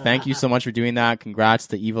 Tong, thank you so much for doing that. Congrats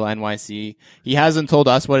to Evil NYC. He hasn't told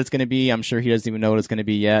us what it's going to be. I'm sure he doesn't even know what it's going to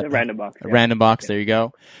be yet. A random box. A random box. There you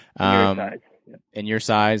go. In your size. Yeah. In your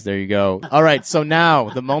size. There you go. All right. So now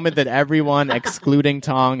the moment that everyone, excluding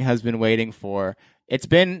Tong, has been waiting for. It's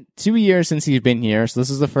been 2 years since he's been here, so this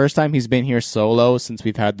is the first time he's been here solo since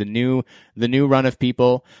we've had the new run of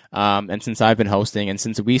people, and since I've been hosting, and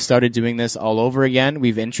since we started doing this all over again,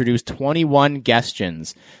 we've introduced 21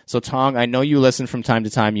 questions. So Tong, I know you listen from time to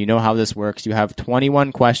time. You know how this works. You have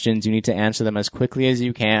 21 questions. You need to answer them as quickly as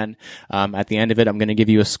you can. At the end of it, I'm going to give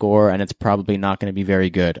you a score, and it's probably not going to be very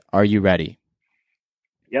good. Are you ready?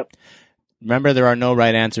 Yep. Remember, there are no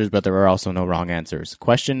right answers, but there are also no wrong answers.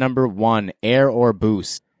 Question number 1, air or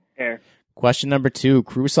boost? Air. Question number 2,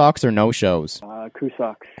 crew socks or no-shows? Crew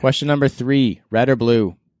socks. Question number 3, red or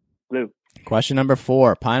blue? Blue. Question number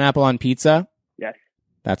 4, pineapple on pizza? Yes.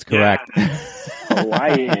 That's correct.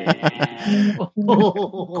 Hawaii.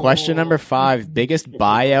 Question number 5, biggest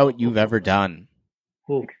buyout you've ever done?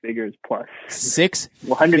 6 figures plus. 6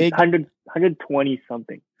 120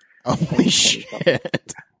 something. Holy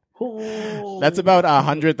shit. That's about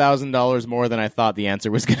 $100,000 more than I thought the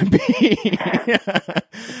answer was going to be.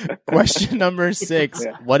 Question number 6.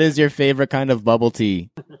 Yeah. What is your favorite kind of bubble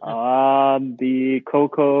tea? The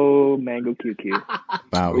cocoa mango QQ.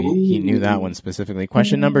 Wow, he knew that one specifically.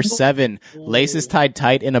 Question number 7. Laces tied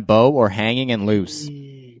tight in a bow or hanging and loose?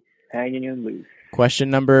 Hanging and loose.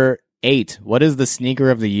 Question number 8. What is the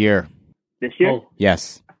sneaker of the year? This year?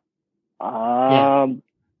 Yes. I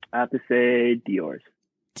have to say Dior's.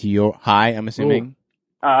 Dior High, I'm assuming.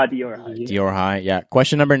 Dior High. Dior High, yeah.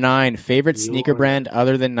 Question number 9. Favorite sneaker brand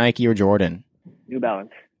other than Nike or Jordan? New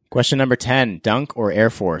Balance. Question number 10. Dunk or Air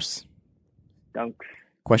Force? Dunks.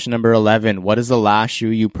 Question number 11. What is the last shoe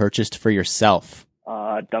you purchased for yourself?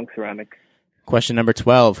 Dunk Ceramic. Question number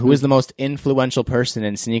 12. Who is the most influential person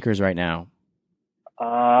in sneakers right now?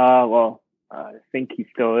 Well, I think he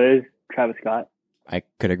still is. Travis Scott. I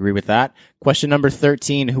could agree with that. Question number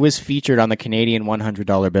 13. Who is featured on the Canadian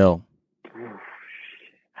 $100 bill?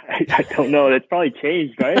 I don't know. That's probably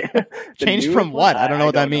changed, right? Changed from what? I don't know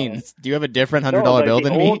what that means. Do you have a different $100 bill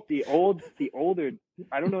than me? The older.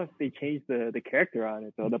 I don't know if they changed the character on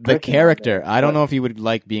it. So the character. I don't know if he would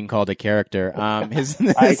like being called a character. I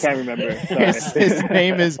can't remember. His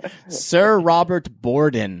name is Sir Robert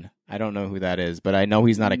Borden. I don't know who that is, but I know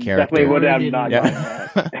he's not a character. Definitely would have not done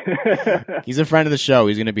that. He's a friend of the show.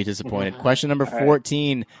 He's going to be disappointed. Question number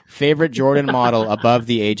 14. Favorite Jordan model above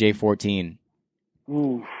the AJ14?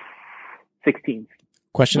 Ooh, 16.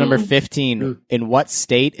 Question number 15. In what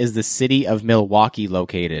state is the city of Milwaukee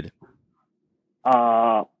located?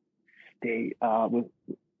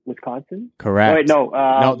 Wisconsin? Correct. Oh, wait, no.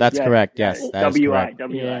 No, that's correct. Yes, that is correct.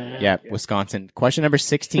 WI. Yeah, Wisconsin. Question number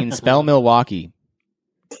 16. Spell Milwaukee.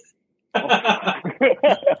 I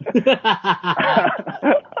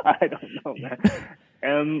don't know, man.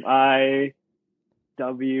 MIW.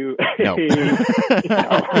 No.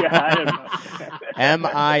 I don't know.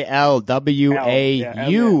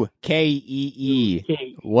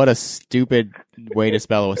 MILWAUKEE. What a stupid way to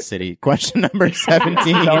spell a city. Question number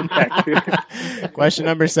 17. Question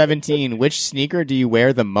number 17. Which sneaker do you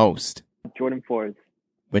wear the most? Jordan 4s.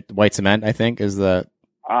 With white cement, I think, is the...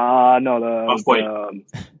 No,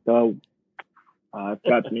 I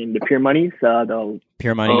forgot the name. The Pure Moneys. The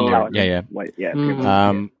Pure Money. Yeah. White, yeah. Pure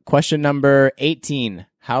Money, Question number 18.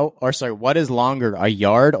 What is longer, a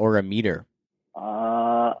yard or a meter?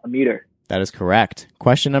 A meter. That is correct.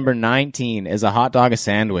 Question number 19. Is a hot dog a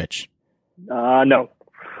sandwich? No.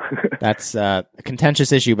 That's a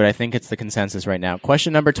contentious issue, but I think it's the consensus right now.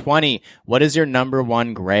 Question number 20. What is your number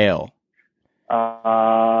one grail?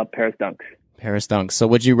 Paris Dunks. Paris Dunks. So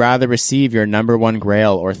would you rather receive your number one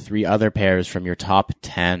grail or 3 other pairs from your top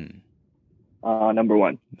 10? Number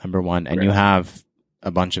one. Number one. And you have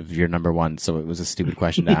a bunch of your number one, so it was a stupid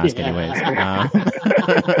question to ask anyways.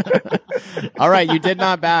 All right, you did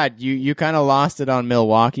not bad. You kind of lost it on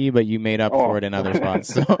Milwaukee, but you made up for it in other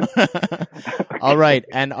spots. So. All right,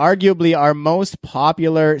 and arguably our most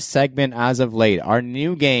popular segment as of late, our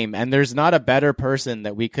new game, and there's not a better person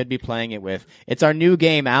that we could be playing it with. It's our new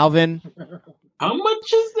game, Alvin. How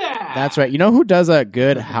much is that? That's right. You know who does a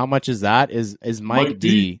good how much is that? Is Mike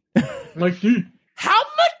D. Mike D. How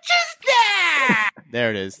much is that? There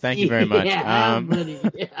it is. Thank you very much.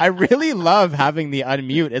 I really love having the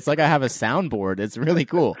unmute. It's like I have a soundboard. It's really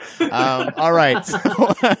cool. All right.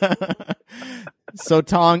 So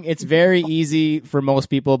Tong, it's very easy for most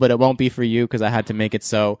people, but it won't be for you because I had to make it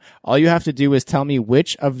so. All you have to do is tell me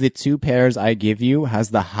which of the 2 pairs I give you has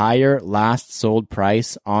the higher last sold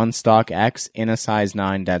price on StockX in a size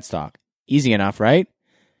 9 dead stock. Easy enough, right?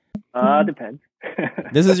 Depends.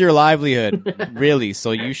 This is your livelihood, really.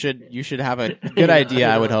 So you should have a good idea,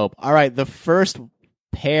 I would hope. All right, the first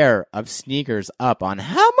pair of sneakers up on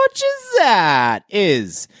how much is that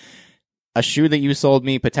is a shoe that you sold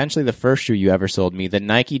me, potentially the first shoe you ever sold me, the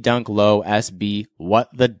Nike Dunk Low SB What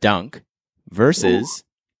the Dunk versus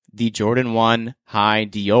the Jordan 1 High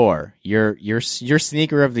Dior, your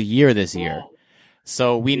sneaker of the year this year.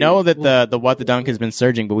 So we know that the What the Dunk has been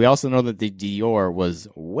surging, but we also know that the Dior was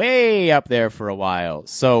way up there for a while.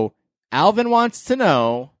 So Alvin wants to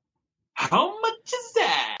know, how much is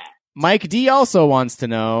that? Mike D also wants to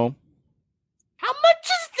know, how much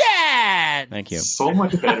is that? Thank you. So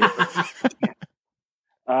much better.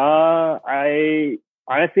 I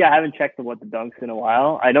honestly haven't checked the What the Dunks in a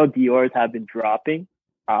while. I know Dior's have been dropping.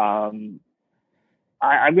 I'm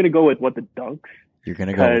gonna go with What the Dunks. You're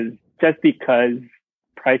gonna go because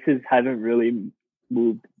prices haven't really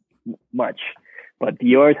moved much, but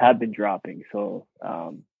Dior's have been dropping. So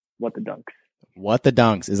What the Dunks. What the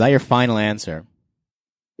Dunks. Is that your final answer?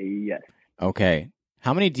 Yes. Okay.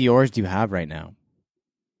 How many Dior's do you have right now?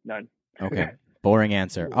 None. Okay. Boring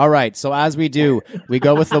answer. All right. So as we do, we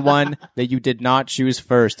go with the one that you did not choose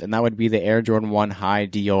first, and that would be the Air Jordan 1 High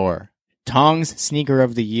Dior. Tong's sneaker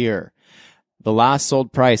of the year. The last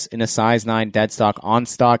sold price in a size 9 dead stock on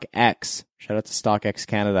StockX, shout out to StockX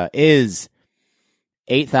Canada, is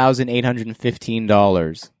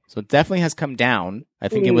 $8,815. So it definitely has come down. I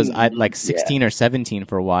think it was at like 16 or 17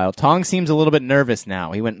 for a while. Tong seems a little bit nervous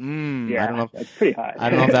now. He went, Yeah, I don't know. that's pretty high.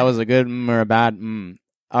 I don't know if that was a good or a bad.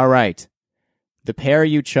 All right. The pair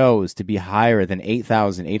you chose to be higher than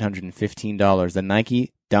 $8,815, the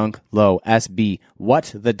Nike Dunk Low SB.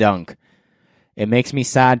 What the Dunk? It makes me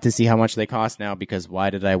sad to see how much they cost now because why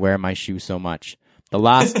did I wear my shoe so much? The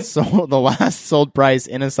last sold price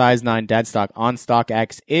in a size 9 dead stock on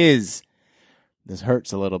StockX is, this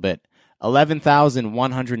hurts a little bit,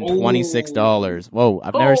 $11,126. Whoa,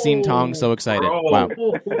 I've never seen Tong so excited. Bro. Wow.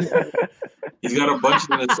 He's got a bunch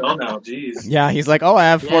in the cell now. Jeez. Yeah, he's like, I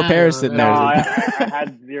have 4 pairs sitting there. I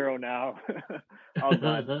had 0 now. All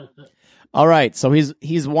done. All right, so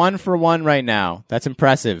he's 1 for 1 right now. That's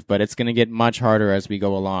impressive, but it's going to get much harder as we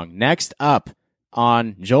go along. Next up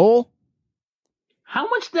on Joel. How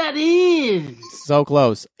much that is? So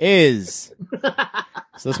close. Is.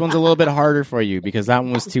 So this one's a little bit harder for you because that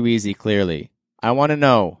one was too easy, clearly. I want to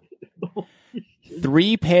know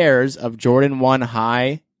 3 pairs of Jordan 1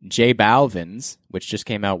 High J Balvin's, which just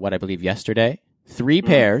came out, I believe yesterday. 3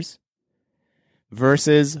 pairs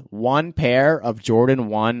versus 1 pair of Jordan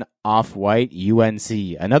 1 Off-White UNC.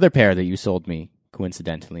 Another pair that you sold me,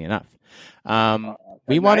 coincidentally enough.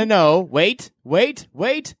 We want to know, wait,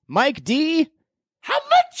 Mike D, how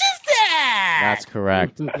much is that? That's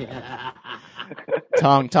correct.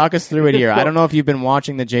 Tong, talk us through it here. I don't know if you've been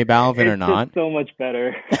watching the J Balvin or not. It's so much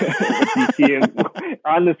better. If you see him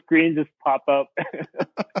on the screen just pop up.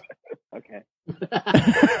 Okay.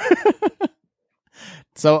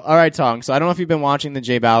 So, all right, Tong. So I don't know if you've been watching the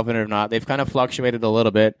J Balvin or not. They've kind of fluctuated a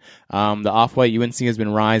little bit. The Off-White UNC has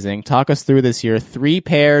been rising. Talk us through this here. 3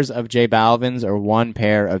 pairs of J Balvins or 1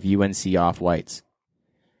 pair of UNC Off-Whites?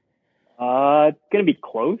 It's going to be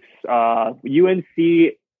close. UNC,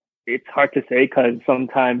 it's hard to say because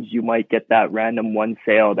sometimes you might get that random one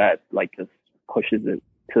sale that like just pushes it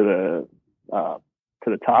to the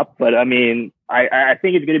top. But I mean, I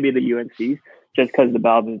think it's going to be the UNCs just because the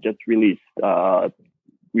Balvins just released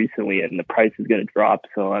recently and the price is going to drop.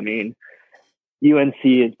 So I mean, UNC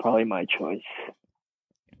is probably my choice.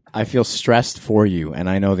 I feel stressed for you, and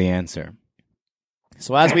I know the answer.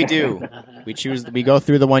 So as we do, we go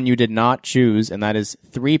through the one you did not choose, and that is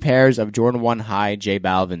 3 pairs of Jordan 1 High J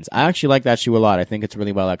Balvin's. I actually like that shoe a lot. I think it's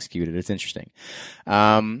really well executed. It's interesting.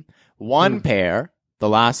 One pair, the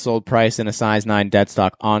last sold price in a size 9 dead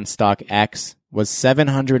stock on StockX was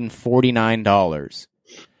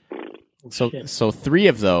 $749. So 3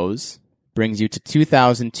 of those brings you to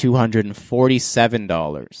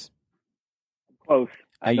 $2,247. Close.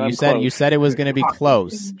 You said it was going to be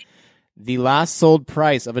close. The last sold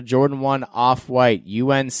price of a Jordan 1 Off-White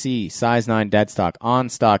UNC size 9 dead stock on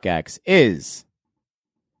StockX is,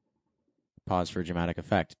 pause for dramatic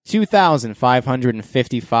effect,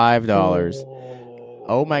 $2,555.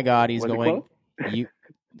 Oh my God, he's going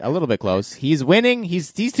a little bit close. He's winning.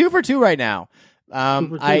 He's 2 for 2 right now.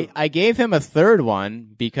 I gave him a third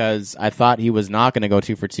one because I thought he was not going to go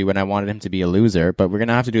 2 for 2 and I wanted him to be a loser, but we're going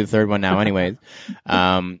to have to do the third one now anyways.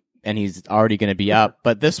 And he's already going to be up,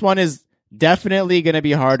 but this one is definitely going to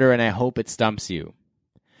be harder and I hope it stumps you.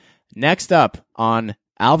 Next up on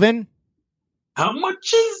Alvin. How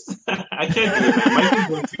much is that? I can't do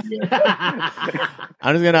it.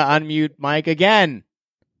 I'm just going to unmute Mike again.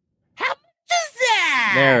 How much is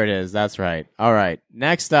that? There it is. That's right. All right.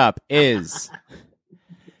 Next up is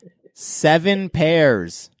 7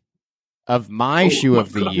 pairs of my shoe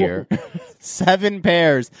of the year. 7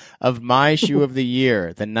 pairs of my shoe of the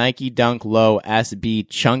year. The Nike Dunk Low SB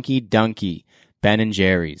Chunky Dunky Ben &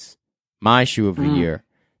 Jerry's. My shoe of the year.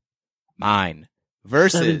 Mine.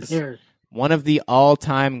 Versus one of the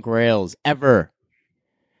all-time grails ever.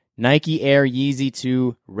 Nike Air Yeezy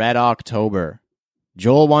 2 Red October.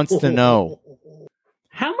 Joel wants to know.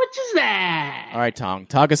 How much is that? All right, Tom,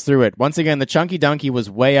 talk us through it. Once again, the Chunky Dunky was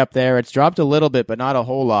way up there. It's dropped a little bit, but not a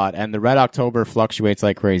whole lot. And the Red October fluctuates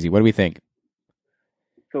like crazy. What do we think?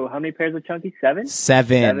 So how many pairs of Chunky? 7?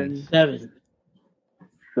 7.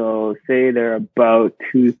 So say they're about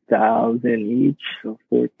 2,000 each, so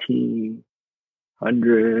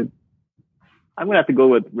 1,400. I'm gonna have to go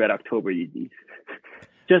with Red October Yeezys.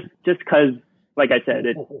 just because, like I said,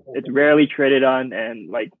 it's rarely traded on, and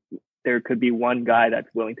like there could be one guy that's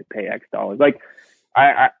willing to pay X dollars. Like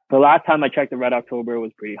I the last time I checked, the Red October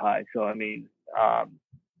was pretty high. So I mean,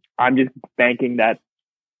 I'm just banking that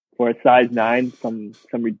for a size 9, some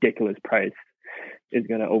ridiculous price is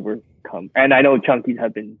going to overcome. And I know Chunkies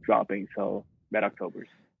have been dropping, so Red Octobers.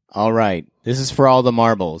 All right. This is for all the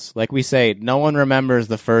marbles. Like we say, no one remembers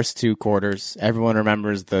the first 2 quarters. Everyone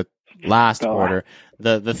remembers the last quarter.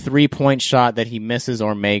 The 3-point shot that he misses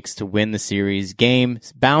or makes to win the series. Game,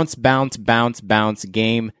 bounce,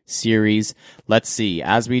 game, series. Let's see.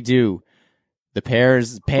 As we do, the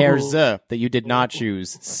pairs that you did not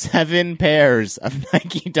choose. 7 pairs of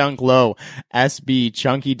Nike Dunk Low SB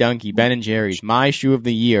Chunky Dunky Ben & Jerry's. My shoe of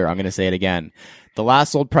the year. I'm going to say it again. The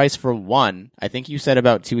last sold price for one, I think you said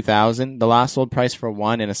about 2,000. The last sold price for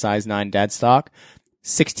one in a size 9 dead stock,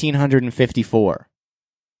 $1,654.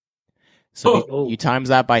 So you times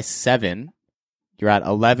that by 7, you're at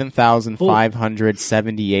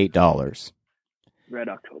 $11,578. Red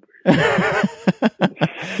October.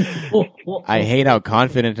 I hate how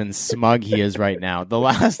confident and smug he is right now. The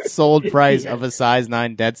last sold price of a size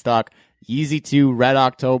 9 dead stock Yeezy 2 Red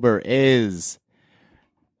October is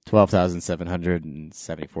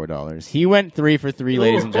 $12,774. He went 3 for 3,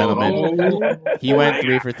 ladies and gentlemen. He went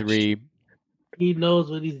 3 for 3. He knows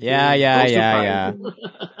what he's doing. Yeah,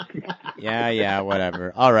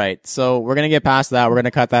 whatever. All right, so we're going to get past that. We're going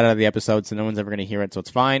to cut that out of the episode so no one's ever going to hear it, so it's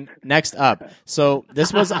fine. Next up, so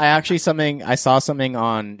this was I saw something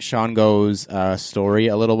on Sean Go's story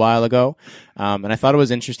a little while ago, and I thought it was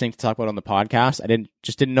interesting to talk about on the podcast. I didn't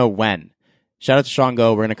know when. Shout out to Sean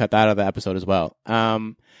Go. We're going to cut that out of the episode as well.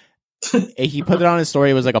 He put it on his story.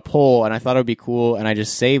 It was like a poll, and I thought it would be cool, and I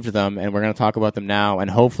just saved them, and we're going to talk about them now, and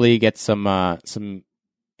hopefully get some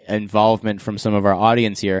involvement from some of our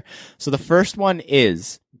audience here. So the first one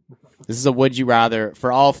is, this is a would you rather,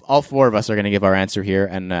 for all 4 of us are going to give our answer here,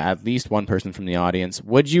 and at least one person from the audience.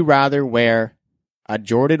 Would you rather wear a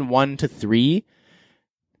Jordan 1 to 3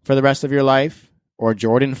 for the rest of your life, or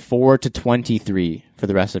Jordan 4 to 23 for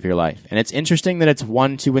the rest of your life? And it's interesting that it's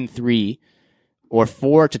 1, 2, and 3, or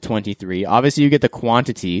 4 to 23. Obviously, you get the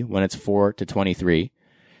quantity when it's 4 to 23.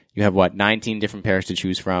 You have 19 different pairs to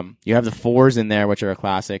choose from. You have the 4s in there, which are a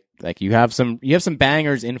classic. Like you have some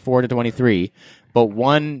bangers in 4 to 23, but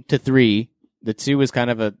 1 to 3, the 2 is kind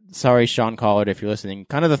of a, sorry, Sean Collard, if you're listening,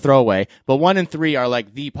 kind of the throwaway, but 1 and 3 are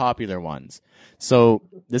like the popular ones. So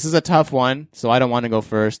this is a tough one, so I don't want to go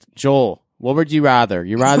first. Joel, what would you rather?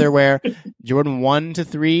 You rather wear Jordan 1 to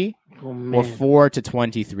 3 or 4 to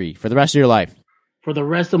 23 for the rest of your life? For the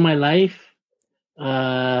rest of my life,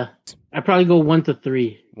 I probably go 1 to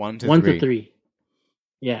 3. 1 to 1 3. to 3.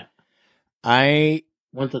 Yeah, I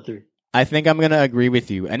 1 to 3. I think I'm gonna agree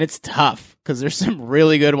with you, and it's tough because there's some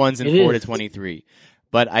really good ones in It 4 is. to 23.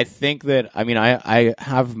 But I think that I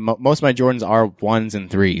have most of my Jordans are 1s and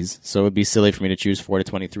 3s, so it would be silly for me to choose 4 to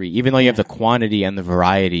 23. Even though you have the quantity and the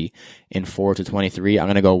variety in 4 to 23, I'm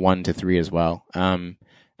gonna go 1 to 3 as well.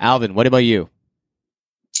 Alvin, what about you?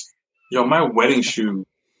 Yo, my wedding shoe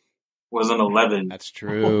was an 11. That's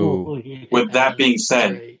true. Oh, yeah, With that being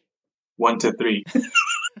said, right. 1 to 3.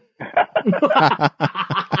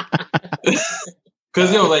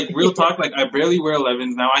 Because, like, real talk, like, I barely wear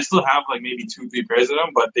 11s now. I still have, like, maybe 2-3 pairs of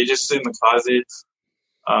them, but they just sit in the closet.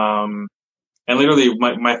 And literally,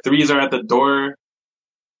 my 3s are at the door,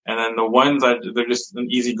 and then the 1s, they're just an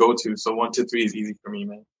easy go-to. So 1 to 3 is easy for me,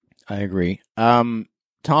 man. I agree.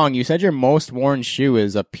 Tong, you said your most worn shoe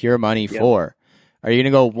is a Pure Money 4. Are you going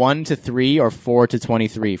to go 1 to 3 or 4 to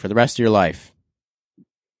 23 for the rest of your life?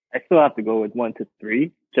 I still have to go with 1 to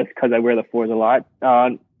 3 just because I wear the 4s a lot.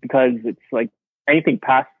 Because it's like anything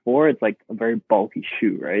past 4, it's like a very bulky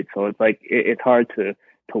shoe, right? So it's like it's hard to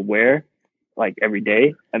wear like every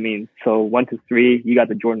day. I mean, so 1 to 3, you got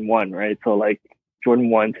the Jordan 1, right? So like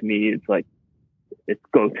Jordan 1 to me, it's like it's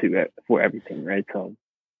go-to for everything, right? So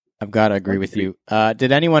I've got to agree with you.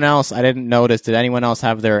 Did anyone else, I didn't notice, did anyone else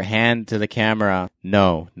have their hand to the camera?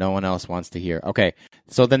 No one else wants to hear. Okay,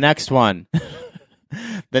 so the next one.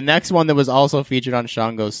 The next one that was also featured on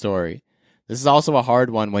Shango's story. This is also a hard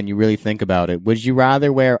one when you really think about it. Would you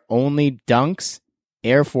rather wear only Dunks,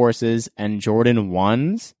 Air Forces, and Jordan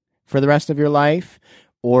 1s for the rest of your life,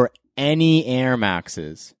 or any Air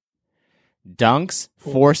Maxes? Dunks,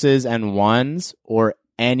 Forces, and 1s, or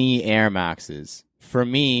any Air Maxes? For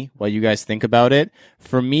me, while you guys think about it,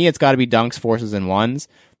 for me, it's got to be Dunks, Forces, and 1s.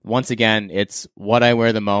 Once again, it's what I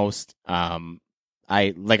wear the most.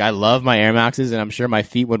 I love my Air Maxes, and I'm sure my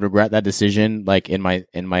feet would regret that decision, like in my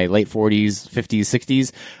late 40s,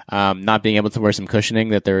 50s, 60s, not being able to wear some cushioning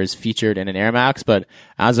that there is featured in an Air Max. But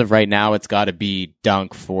as of right now, it's got to be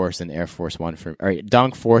Dunk, Force, and Air Force 1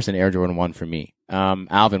 Dunk, Force, and Air Jordan 1 for me.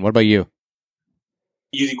 Alvin, what about you?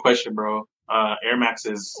 Easy question, bro. Air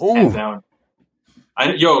Maxes, hands down.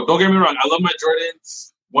 Don't get me wrong. I love my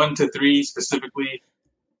Jordans 1 to 3 specifically,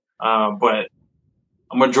 but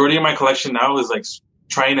a majority of my collection now is like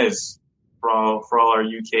Trinas for all our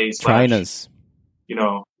UK Trinas,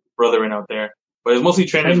 brethren out there. But it's mostly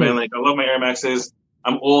trainers, man. Like, I love my Air Maxes.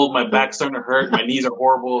 I'm old. My back's starting to hurt. My knees are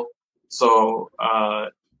horrible. So,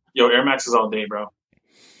 Air Maxes all day, bro.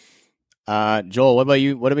 Joel, what about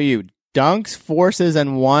you? Dunks, Forces,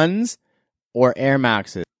 and 1s, or Air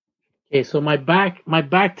Maxes? Okay, so my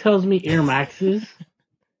back tells me Air Maxes.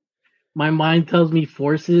 My mind tells me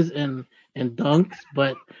Forces and Dunks,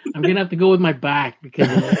 but I'm gonna have to go with my back because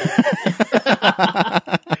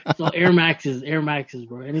so Air Maxes,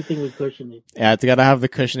 bro. Anything with cushioning. Yeah, it's gotta have the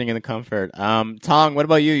cushioning and the comfort. Tong, what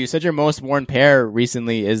about you? You said your most worn pair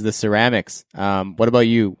recently is the ceramics. What about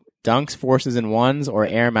you? Dunks, Forces, and 1s, or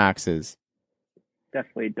Air Maxes?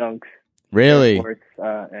 Definitely Dunks. Really? Air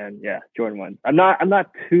Force, and Jordan 1. I'm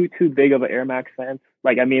not too big of an Air Max fan.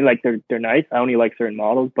 Like, I mean, like they're nice. I only like certain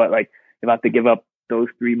models, but like if I have to give up those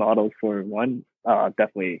 3 models for one,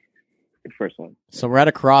 definitely the first one. So we're at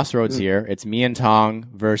a crossroads here. It's me and Tong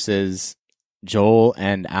versus Joel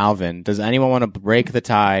and Alvin. Does anyone want to break the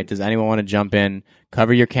tie? Does anyone want to jump in?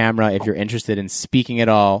 Cover your camera if you're interested in speaking at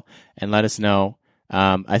all, and let us know.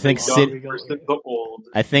 I think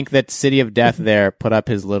that City of Death there put up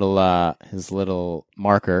his little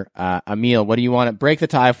marker. Emil, what do you want to break the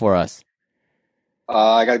tie for us?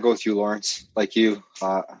 I gotta go with you, Lawrence. Like you,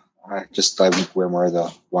 I wear more of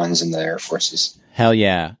the 1s and the Air Forces. Hell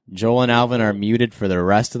yeah. Joel and Alvin are muted for the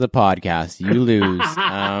rest of the podcast. You lose.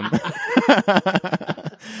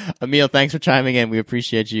 Emil, thanks for chiming in. We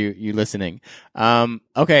appreciate you listening.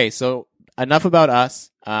 Okay, so enough about us.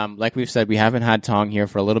 Like we've said, we haven't had Tong here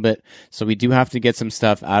for a little bit, so we do have to get some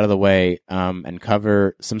stuff out of the way and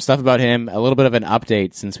cover some stuff about him, a little bit of an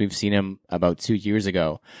update since we've seen him about 2 years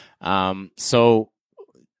ago. So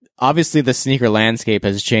obviously the sneaker landscape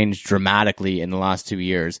has changed dramatically in the last 2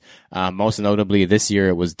 years. Most notably this year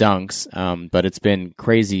it was Dunks, but it's been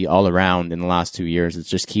crazy all around in the last 2 years. It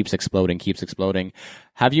just keeps exploding.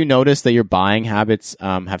 Have you noticed that your buying habits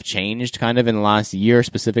have changed kind of in the last year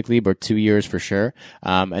specifically, but 2 years for sure?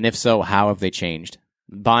 And if so, how have they changed?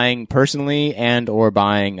 Buying personally and or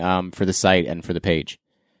buying for the site and for the page?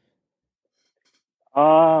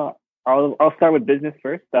 I'll start with business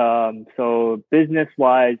first. So business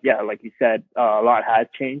wise, yeah, like you said, a lot has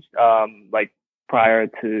changed. Like prior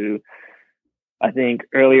to I think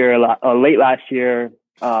late last year,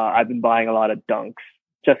 I've been buying a lot of dunks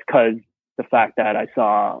just because the fact that I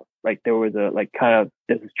saw like there was a like kind of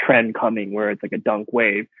this trend coming where it's like a dunk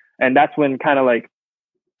wave. And that's when kind of like,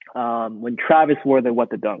 when Travis wore the What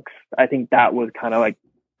the Dunks, I think that was kind of like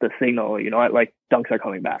the signal, you know, like dunks are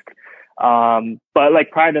coming back. But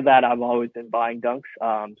like prior to that, I've always been buying dunks.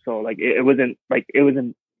 So like it wasn't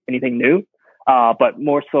anything new. But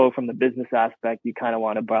more so from the business aspect, you kind of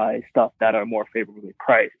want to buy stuff that are more favorably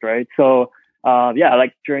priced, right? So, yeah,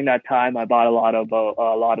 like during that time, I bought a lot of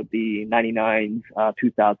the 99s,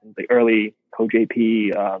 2000s, the early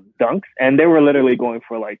CoJP, dunks, and they were literally going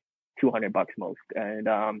for like $200 most. And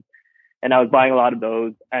I was buying a lot of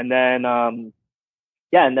those. And then,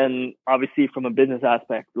 yeah, and then obviously from a business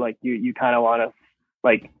aspect, like you kind of want to,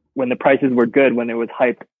 like when the prices were good, when it was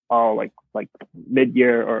hyped all like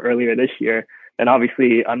mid-year or earlier this year, then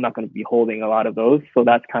obviously I'm not going to be holding a lot of those. So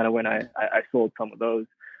that's kind of when I sold some of those.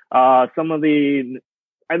 Some of the,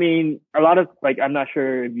 I mean, a lot of like, I'm not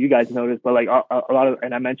sure if you guys noticed, but like a lot of,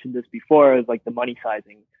 and I mentioned this before, is like the money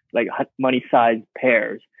sizing, like money size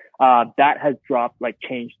pairs. That has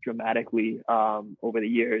changed dramatically, over the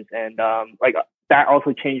years. And, like that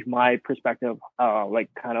also changed my perspective, like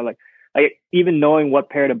even knowing what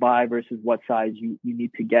pair to buy versus what size you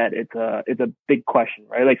need to get. It's a big question,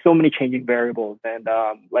 right? Like so many changing variables. And,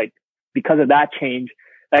 like because of that change,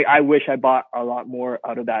 like I wish I bought a lot more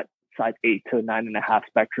out of that size 8 to 9.5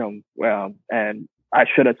 spectrum. And I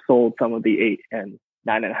should have sold some of the 8 and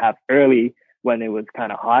 9.5 early when it was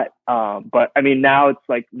kind of hot. But I mean, now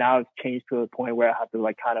it's changed to a point where I have to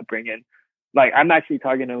like kind of bring in, like I'm actually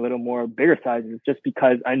targeting a little more bigger sizes just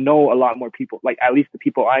because I know a lot more people, like at least the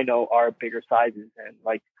people I know are bigger sizes. And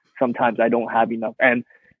like sometimes I don't have enough, and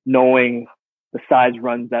knowing the size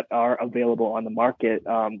runs that are available on the market,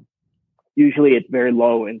 usually it's very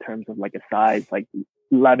low in terms of like a size, like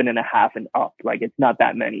 11.5 and up. Like it's not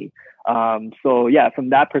that many. So yeah, from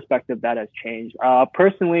that perspective, that has changed.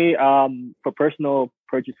 Personally, for personal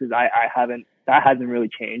purchases, that hasn't really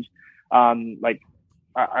changed.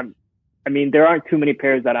 I mean, there aren't too many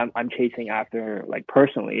pairs that I'm chasing after, like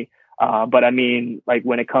personally. But I mean, like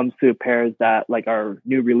when it comes to pairs that like are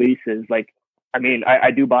new releases, like, I mean,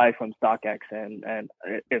 I do buy from StockX, and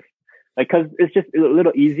if like, cause it's just a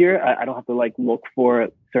little easier. I don't have to like look for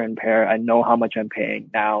a certain pair. I know how much I'm paying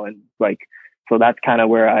now. And like, so that's kind of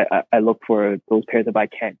where I look for those pairs if I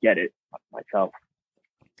can't get it myself.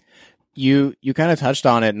 You kind of touched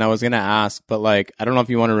on it, and I was going to ask, but like, I don't know if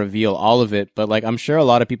you want to reveal all of it, but like, I'm sure a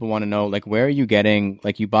lot of people want to know, like, where are you getting,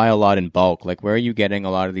 like, you buy a lot in bulk, like, where are you getting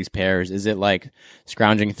a lot of these pairs? Is it like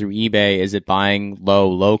scrounging through eBay? Is it buying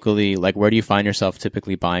locally? Like, where do you find yourself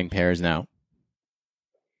typically buying pairs now?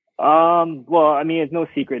 Well, I mean, it's no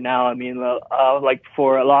secret now. I mean, like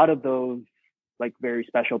for a lot of those, like very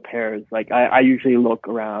special pairs, like I usually look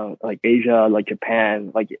around like Asia, like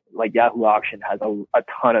Japan, like Yahoo Auction has a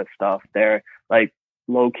ton of stuff there, like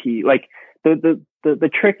low key. Like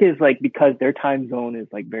the trick is like, because their time zone is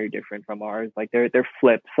like very different from ours, like they're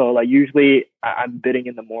flipped. So like usually I'm bidding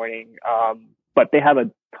in the morning, but they have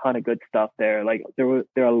a ton of good stuff there. Like there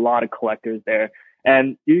are a lot of collectors there.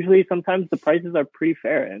 And usually sometimes the prices are pretty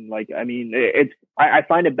fair. And like, I mean, I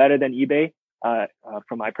find it better than eBay.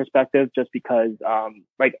 From my perspective, just because,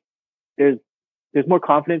 like there's more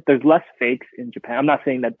confidence. There's less fakes in Japan. I'm not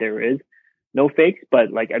saying that there is no fakes,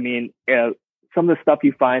 but like, I mean, some of the stuff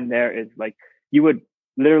you find there is like, you would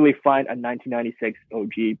literally find a 1996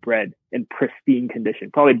 OG bread in pristine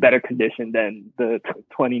condition, probably better condition than the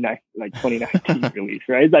 2019 release,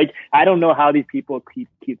 right? Like, I don't know how these people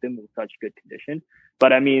keep them in such good condition,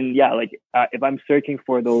 but I mean, yeah, like, if I'm searching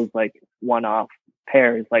for those like one-off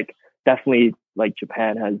pairs, like, definitely like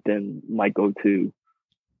Japan has been my go-to.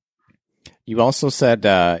 You also said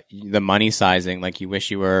the money sizing, like you wish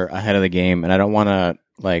you were ahead of the game, and I don't want to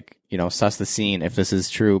like, you know, suss the scene if this is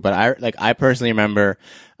true, but I personally remember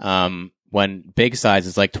when big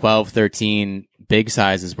sizes like 12, 13 big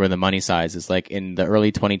sizes were the money sizes, like in the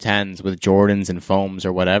early 2010s with Jordans and foams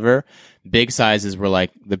or whatever. Big sizes were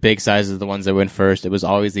like the big sizes, the ones that went first. It was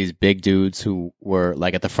always these big dudes who were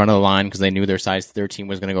like at the front of the line because they knew their size 13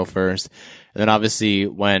 was going to go first. And then obviously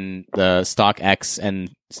when the StockX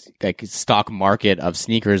and like stock market of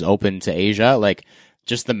sneakers opened to Asia, like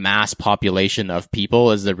just the mass population of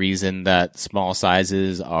people is the reason that small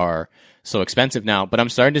sizes are so expensive now. But I'm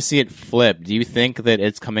starting to see it flip. Do you think that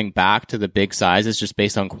it's coming back to the big sizes just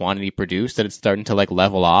based on quantity produced, that it's starting to like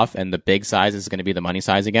level off and the big size is going to be the money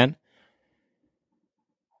size again?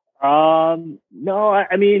 No,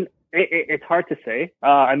 I mean, it's hard to say.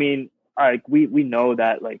 I mean, like we know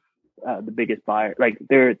that like the biggest buyer. Like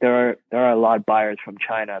there are a lot of buyers from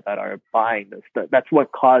China that are buying this. That's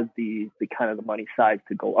what caused the kind of the money size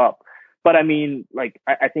to go up. But I mean, like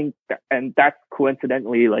I think, and that's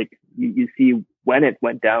coincidentally, like you see when it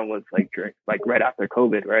went down was like during, like right after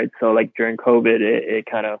COVID, right? So like during COVID, it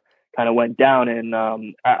kind of went down, and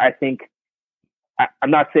I think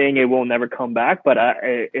I'm not saying it will never come back, but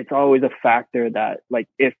it's always a factor that like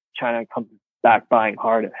if China comes back buying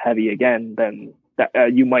hard and heavy again, then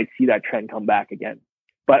that you might see that trend come back again.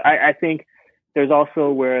 But I think there's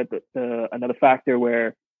also where another factor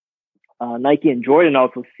where Nike and Jordan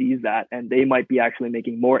also sees that, and they might be actually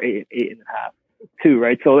making more 8.5 too,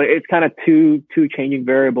 right? So it's kind of two changing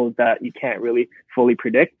variables that you can't really fully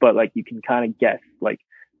predict, but like you can kind of guess, like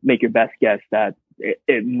make your best guess that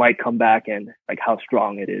it might come back and like how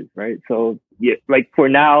strong it is, right? So yeah, like for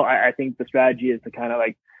now, I think the strategy is to kind of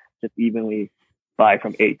like just evenly buy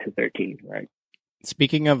from 8 to 13, right?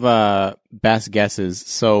 Speaking of best guesses,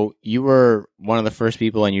 so you were one of the first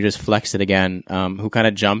people, and you just flexed it again, who kind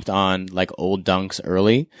of jumped on like old dunks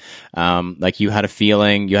early. Like you had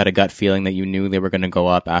a gut feeling that you knew they were going to go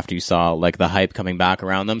up after you saw like the hype coming back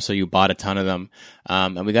around them, so you bought a ton of them.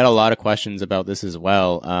 And we got a lot of questions about this as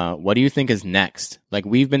well. What do you think is next? Like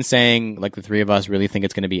we've been saying, like the three of us really think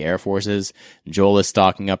it's going to be Air Forces. Joel is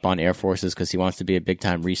stocking up on Air Forces because he wants to be a big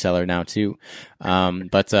time reseller now too.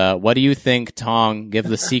 But what do you think, Tong? Give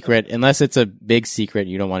the secret, unless it's a big secret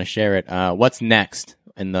you don't want to share it. What's next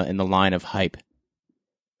in the line of hype?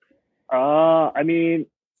 I mean,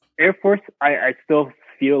 Air Force, I still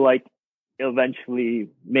feel like eventually,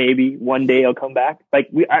 maybe one day it'll come back. Like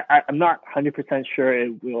I'm not 100% sure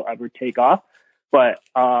it will ever take off, but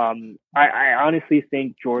I honestly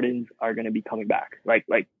think Jordans are going to be coming back. Like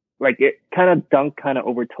it kind of Dunk kind of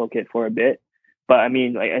overtook it for a bit. But I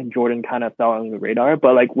mean, like, and Jordan kind of fell on the radar.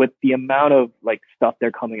 But like with the amount of like stuff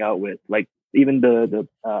they're coming out with, like even the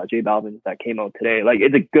J Balvin's that came out today, like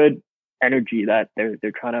it's a good energy that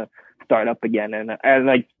they're trying to start up again. And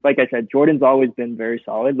like I said, Jordan's always been very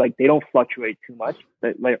solid. Like they don't fluctuate too much.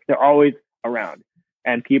 Like they're always around,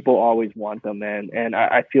 and people always want them. And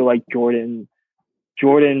I feel like Jordan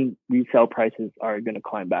resale prices are going to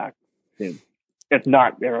climb back soon. If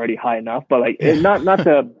not, they're already high enough. But like not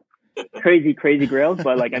the crazy grails,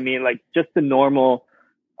 but like I mean, like just the normal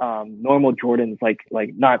Jordans, like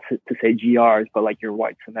not to say GRs, but like your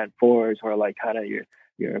white cement 4s or like kind of your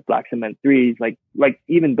black cement 3s, like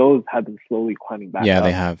even those have been slowly climbing back. Yeah, up.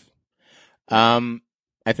 they have.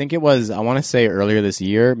 I think it was, I want to say earlier this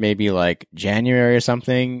year, maybe like January or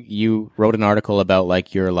something, you wrote an article about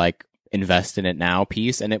like your like invest in it now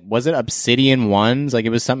piece, and was it Obsidian ones, like it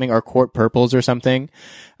was something, or Court Purples or something.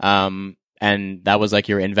 And that was like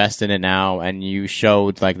your invest in it now, and you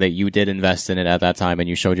showed like that you did invest in it at that time, and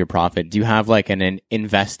you showed your profit. Do you have like an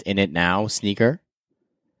invest in it now sneaker?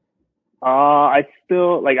 I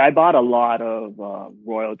still I bought a lot of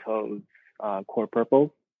Royal Toes Core Purples,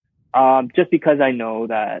 just because I know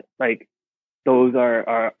that like those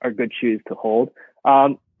are good shoes to hold.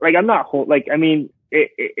 Like I'm not I mean,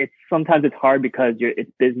 it's sometimes it's hard because it's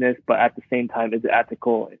business, but at the same time it's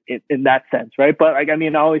ethical in that sense, right? But like I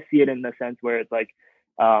mean, I always see it in the sense where it's like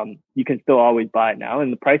you can still always buy it now,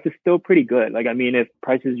 and the price is still pretty good. Like I mean, if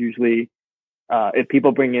prices usually if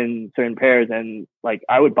people bring in certain pairs, and like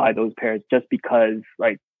I would buy those pairs just because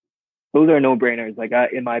like those are no brainers, like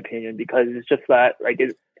in my opinion, because it's just that like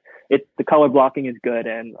it's the color blocking is good,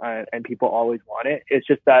 and people always want it. It's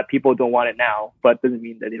just that people don't want it now, but doesn't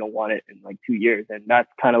mean that they don't want it in like 2 years. And that's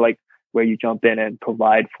kind of like where you jump in and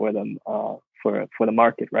provide for them for the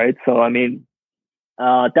market, right? So I mean,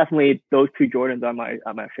 definitely those two Jordans are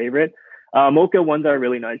my favorite. Mocha ones are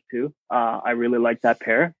really nice too. I really like that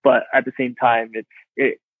pair, but at the same time,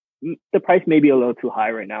 the price may be a little too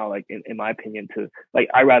high right now. Like in my opinion, to like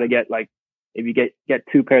I'd rather get like. If you get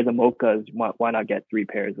 2 pairs of Mochas, why not get 3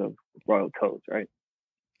 pairs of Royal Toes, right?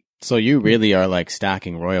 So you really are like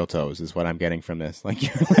stacking Royal Toes, is what I'm getting from this. Like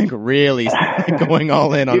you're like really going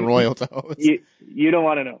all in on Royal Toes. You don't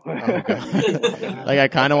want to know. Oh, God. Like I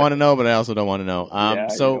kind of want to know, but I also don't want to know. Yeah,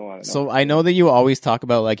 So I know that you always talk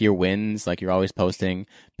about like your wins, like you're always posting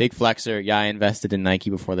big flexer. Yeah, I invested in Nike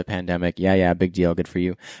before the pandemic. Yeah, big deal, good for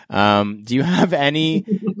you. Do you have any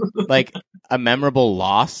like a memorable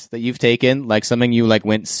loss that you've taken, like something you like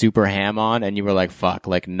went super ham on, and you were like, "Fuck!"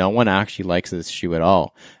 Like no one actually likes this shoe at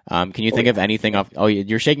all. Can you think of anything off? Oh,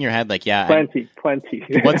 you're shaking your head like, yeah. Plenty.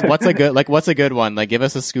 What's a good one? Like, give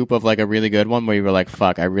us a scoop of like a really good one where you were like,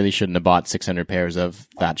 "Fuck, I really shouldn't have bought 600 pairs of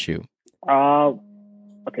that shoe."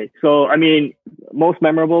 Okay, so I mean, most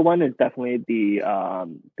memorable one is definitely the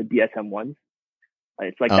DSM ones.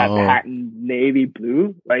 It's like that patent navy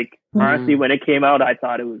blue. Like honestly, when it came out, I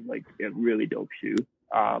thought it was like a really dope shoe.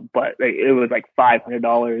 But like, it was like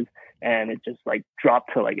 $500, and it just like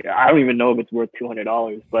dropped to like, I don't even know if it's worth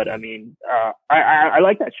 $200. But I mean, I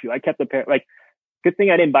like that shoe. I kept the pair. Like, good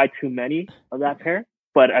thing I didn't buy too many of that pair.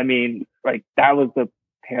 But I mean, like, that was the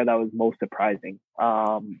pair that was most surprising.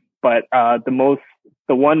 But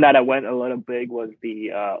the one that I went a little big was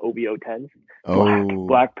the OVO 10s,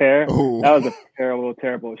 black pair. Oh. That was a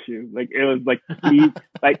terrible shoe. Like, it was like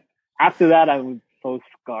like after that, I was so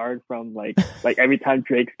scarred from like every time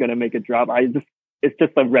Drake's gonna make a drop, it's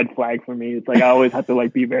just a red flag for me. It's like I always have to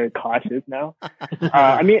like be very cautious now.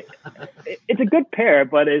 I mean, it's a good pair,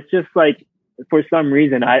 but it's just like, for some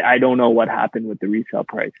reason, I don't know what happened with the resale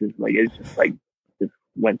prices. Like, it's just like just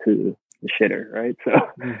went to the shitter, right?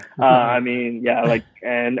 So, I mean, yeah, like,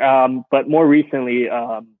 and but more recently,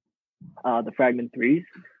 the Fragment 3s,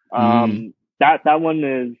 that one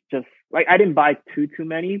is just like, I didn't buy too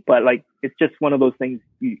many, but like, it's just one of those things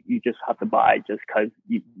you just have to buy just because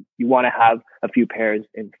you want to have a few pairs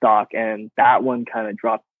in stock, and that one kind of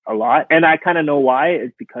dropped a lot, and I kind of know why.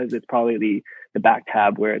 It's because it's probably the back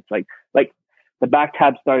tab, where it's like the back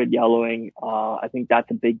tab started yellowing. I think that's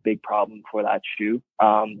a big problem for that shoe.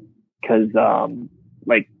 Cause,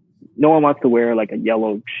 like, no one wants to wear like a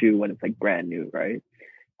yellow shoe when it's like brand new. Right.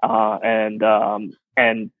 And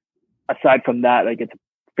aside from that, like, it's a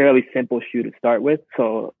fairly simple shoe to start with.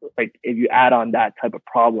 So like, if you add on that type of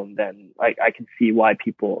problem, then like, I can see why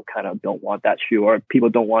people kind of don't want that shoe, or people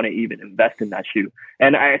don't want to even invest in that shoe.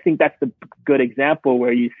 And I think that's the good example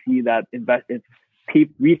where you see that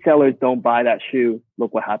resellers don't buy that shoe.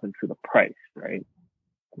 Look what happens to the price, right?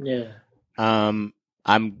 Yeah.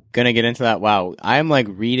 I'm gonna get into that. Wow, I'm like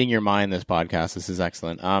reading your mind this podcast. This is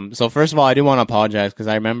excellent. So first of all, I do want to apologize because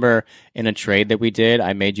I remember in a trade that we did,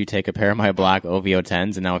 I made you take a pair of my black OVO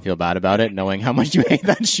 10s, and now I feel bad about it, knowing how much you hate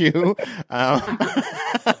that shoe.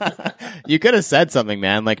 You could have said something,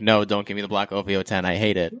 man. Like, no, don't give me the black OVO 10. I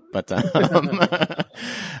hate it. But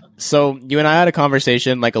so you and I had a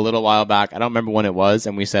conversation like a little while back. I don't remember when it was,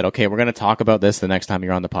 and we said, okay, we're gonna talk about this the next time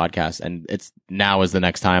you're on the podcast, and it's now is the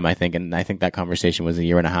next time, I think. And I think that conversation was a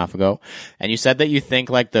year and a half ago. And you said that you think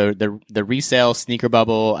like the resale sneaker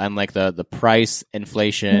bubble and like the price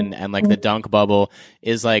inflation and like the dunk bubble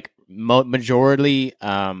is like majority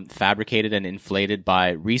fabricated and inflated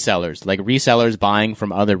by resellers, like resellers buying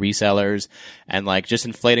from other resellers and like just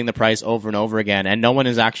inflating the price over and over again, and no one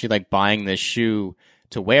is actually like buying this shoe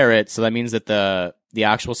to wear it. So that means that the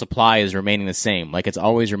actual supply is remaining the same, like it's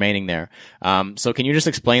always remaining there. So can you just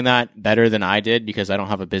explain that better than I did, because I don't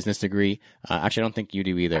have a business degree. Actually, I don't think you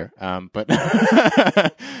do either. But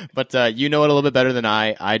but you know it a little bit better than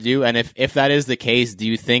I do. And if that is the case, do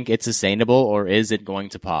you think it's sustainable, or is it going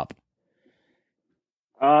to pop?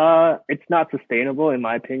 It's not sustainable in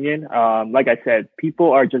my opinion. Like I said,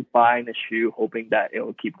 people are just buying the shoe hoping that it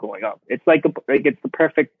will keep going up. It's like it's the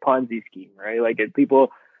perfect Ponzi scheme, right? Like, if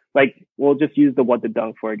people, like, we'll just use the What the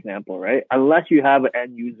Dunk for example, right? Unless you have an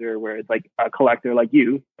end user where it's like a collector like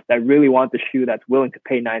you that really wants the shoe, that's willing to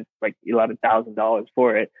pay $11,000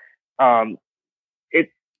 for it.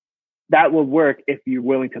 That will work if you're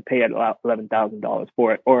willing to pay $11,000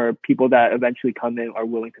 for it, or people that eventually come in are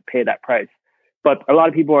willing to pay that price. But a lot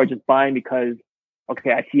of people are just buying because,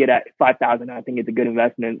 okay, I see it at 5,000. I think it's a good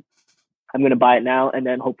investment. I'm going to buy it now, and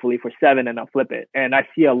then hopefully for 7, and I'll flip it. And I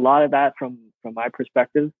see a lot of that from my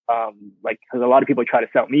perspective. Like, because a lot of people try to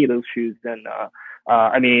sell me those shoes. And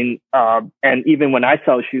and even when I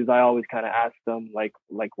sell shoes, I always kind of ask them like,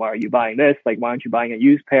 why are you buying this? Like, why aren't you buying a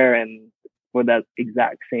used pair? And for that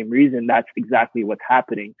exact same reason, that's exactly what's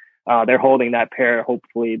happening. They're holding that pair,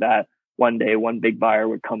 hopefully that one day one big buyer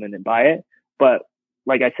would come in and buy it. But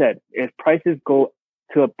like I said, if prices go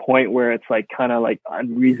to a point where it's like kind of like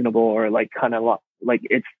unreasonable, or like kind of like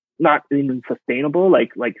it's not even sustainable,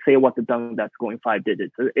 like say What the Dunk that's going 5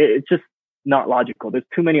 digits, it's just not logical. There's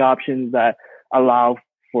too many options that allow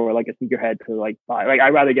for like a sneakerhead to like buy. Like,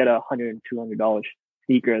 I'd rather get $100 and $200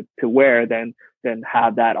 sneaker to wear than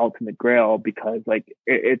have that ultimate grail, because like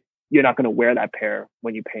you're not going to wear that pair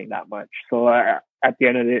when you're paying that much. So at the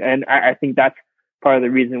end of it, and I think that's part of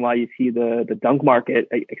the reason why you see the dunk market,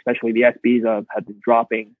 especially the SBs, have been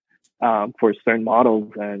dropping for certain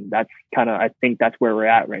models. And that's I think that's where we're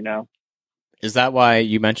at right now. Is that why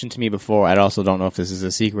you mentioned to me before? I also don't know if this is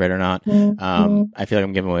a secret or not. I feel like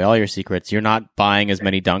I'm giving away all your secrets. You're not buying as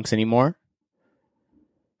many dunks anymore?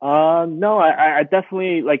 No, I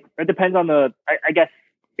definitely, like, it depends on I guess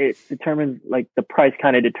it determines, like, the price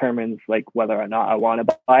kind of determines like whether or not I want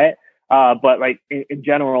to buy it. But like in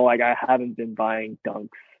general, like, I haven't been buying dunks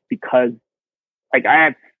because like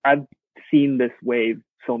I've seen this wave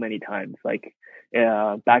so many times. Like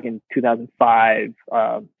back in 2005,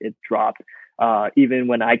 it dropped. Even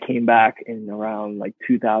when I came back in around like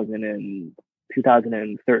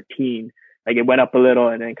 2013, like it went up a little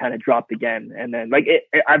and then kind of dropped again. And then like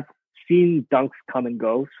I've seen dunks come and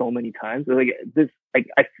go so many times. Like this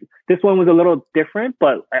one was a little different,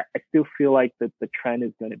 but I still feel like the trend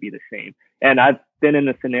is going to be the same. And I've been in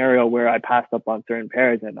a scenario where I passed up on certain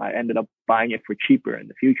pairs and I ended up buying it for cheaper in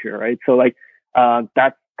the future, right? So like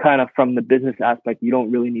that's kind of from the business aspect. You don't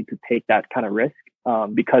really need to take that kind of risk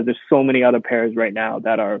because there's so many other pairs right now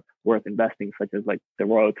that are worth investing, such as like the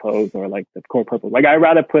Royal Toes or like the Core Purple. Like I'd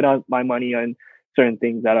rather put on my money on certain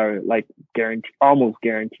things that are like almost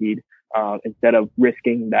guaranteed. Instead of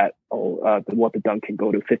risking that, what the dunk can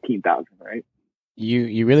go to 15,000, right?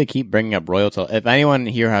 You really keep bringing up Royal Toes. If anyone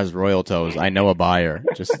here has Royal Toes, I know a buyer.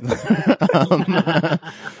 Just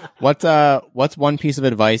what's one piece of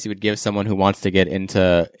advice you would give someone who wants to get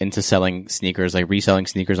into selling sneakers, like reselling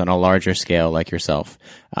sneakers on a larger scale, like yourself?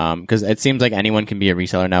 Because it seems like anyone can be a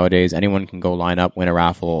reseller nowadays. Anyone can go line up, win a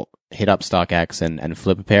raffle, hit up StockX and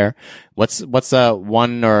flip a pair. What's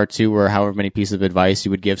one or two or however many pieces of advice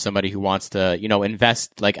you would give somebody who wants to,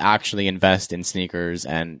 actually invest in sneakers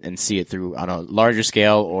and see it through on a larger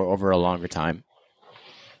scale or over a longer time?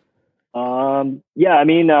 Yeah, I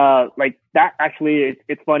mean, like that actually,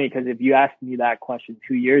 it's funny because if you asked me that question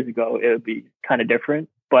 2 years ago, it would be kind of different.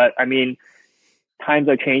 But I mean, times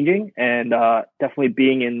are changing and definitely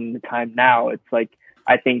being in the time now, it's like,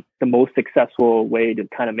 I think the most successful way to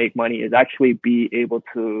kind of make money is actually be able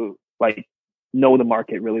to like know the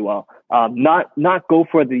market really well. Not go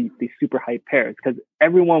for the super hype pairs because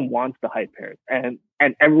everyone wants the hype pairs and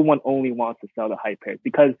everyone only wants to sell the hype pairs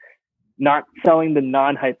because not selling the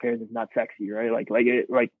non-hype pairs is not sexy, right? Like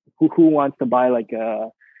who wants to buy like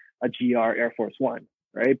a GR Air Force One,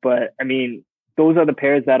 right? But I mean, those are the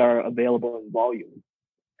pairs that are available in volume.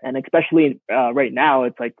 And especially right now,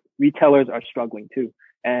 it's like retailers are struggling too.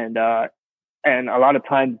 And a lot of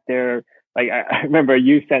times they're like, I remember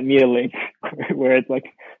you sent me a link where it's like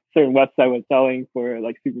certain website was selling for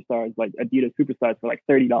like superstars, like Adidas superstars for like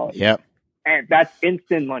 $30. Yep. And that's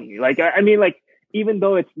instant money. Like, I mean, like, even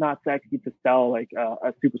though it's not sexy to sell like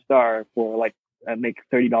a superstar for like make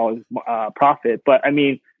 $30 profit, but I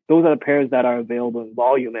mean, those are the pairs that are available in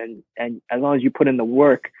volume. And as long as you put in the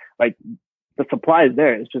work, like, the supply is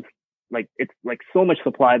there. It's just like, it's like so much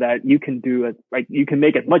supply that you can do it. Like you can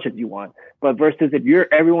make as much as you want, but versus if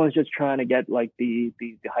everyone's just trying to get like the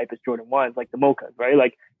hypest Jordan 1s, like the Mochas, right?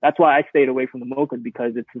 Like that's why I stayed away from the Mochas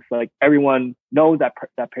because it's just like everyone knows that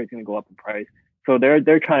pair's going to go up in price. So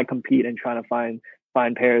they're trying to compete and trying to find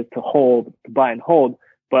pairs to buy and hold.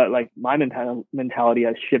 But like my mentality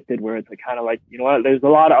has shifted where it's like kind of like, you know what, there's a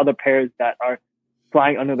lot of other pairs that are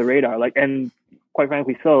flying under the radar. Like, and quite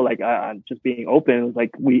frankly, so like I'm just being open.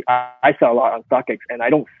 Like I sell a lot on StockX, and I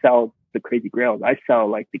don't sell the crazy grails. I sell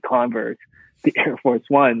like the Converse, the Air Force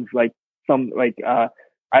Ones, like some like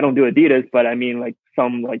I don't do Adidas, but I mean like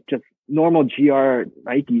some like just normal GR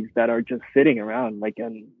Nikes that are just sitting around. Like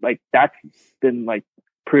and like that's been like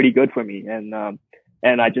pretty good for me. And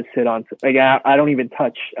I just sit on like I don't even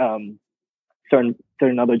touch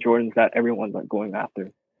certain other Jordans that everyone's like going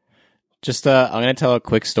after. Just, I'm going to tell a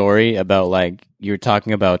quick story about, like, you were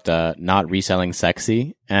talking about not reselling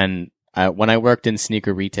sexy. And when I worked in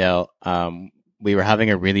sneaker retail, we were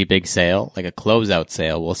having a really big sale, like a closeout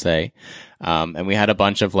sale, we'll say. And we had a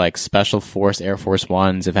bunch of, like, Special Force Air Force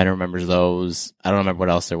Ones, if anyone remembers those. I don't remember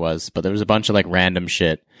what else there was, but there was a bunch of, like, random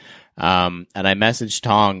shit. And I messaged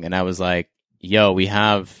Tong, and I was like, yo, we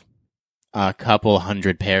have a couple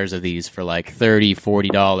hundred pairs of these for, like, $30,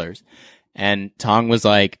 $40. And Tong was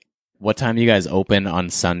like, what time do you guys open on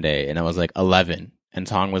Sunday? And I was like, 11. And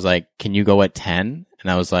Tong was like, can you go at 10?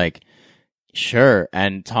 And I was like, sure.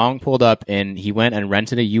 And Tong pulled up and he went and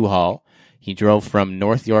rented a U-Haul. He drove from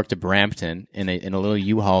North York to Brampton in a little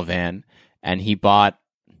U-Haul van. And he bought,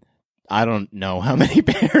 I don't know how many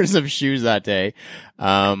pairs of shoes that day.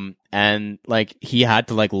 And like he had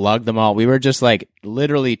to like lug them all. We were just like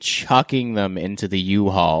literally chucking them into the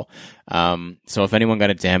U-Haul. So if anyone got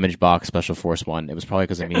a damaged box Special Force One, it was probably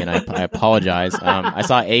because of me, and I apologize. I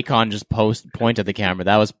saw Akon just point at the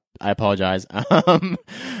camera. I apologize.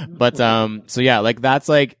 So yeah, like that's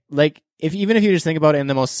like even if you just think about it in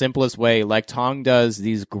the most simplest way, like Tong does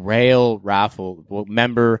these Grail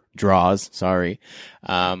member draws,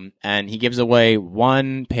 and he gives away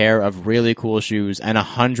one pair of really cool shoes and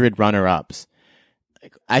 100 runner-ups.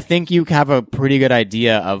 I think you have a pretty good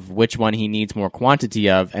idea of which one he needs more quantity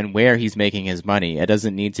of and where he's making his money. It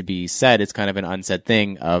doesn't need to be said. It's kind of an unsaid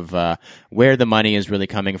thing of where the money is really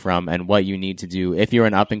coming from and what you need to do. If you're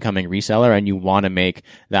an up-and-coming reseller and you want to make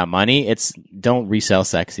that money, it's don't resell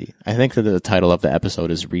sexy. I think that the title of the episode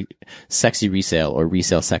is Sexy Resale or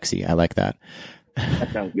Resale Sexy. I like that.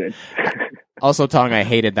 That sounds good. Also, Tong, I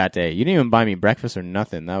hated that day. You didn't even buy me breakfast or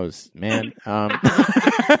nothing. That was, man. All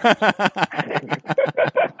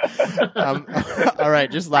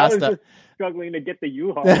right, just last up. Struggling to get the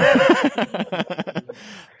U-Haul.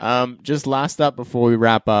 Just last up before we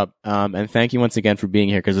wrap up, and thank you once again for being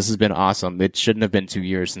here because this has been awesome. It shouldn't have been 2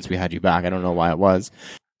 years since we had you back. I don't know why it was.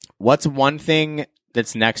 What's one thing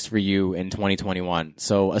that's next for you in 2021?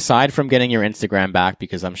 So aside from getting your Instagram back,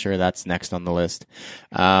 because I'm sure that's next on the list,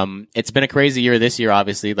 it's been a crazy year this year,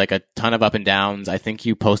 obviously, like a ton of up and downs. I think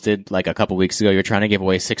you posted like a couple weeks ago, you're trying to give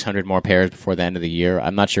away 600 more pairs before the end of the year.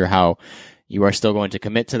 I'm not sure how you are still going to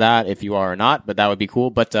commit to that, if you are or not, but that would be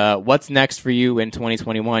cool. But what's next for you in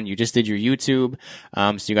 2021? You just did your YouTube,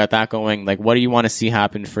 so you got that going. Like, what do you want to see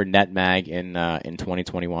happen for NetMag in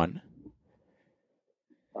 2021?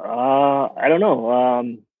 I don't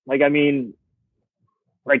know. Like, I mean,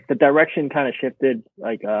 like the direction kind of shifted,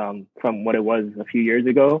 like, from what it was a few years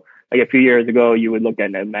ago. Like a few years ago, you would look at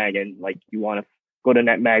NetMag and like, you want to go to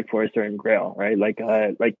NetMag for a certain grail, right? Like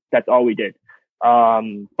that's all we did.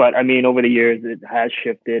 But I mean, over the years, it has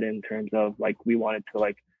shifted in terms of like, we wanted to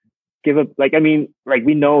like give up, like, I mean, like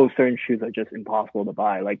we know certain shoes are just impossible to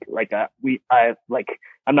buy. I'm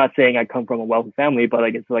not saying I come from a wealthy family, but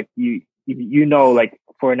like, it's like you know, like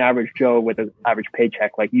for an average Joe with an average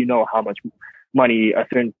paycheck, like, you know how much money a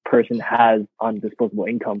certain person has on disposable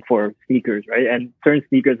income for sneakers, right? And certain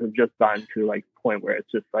sneakers have just gotten to like a point where it's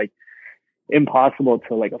just like impossible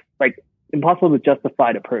to impossible to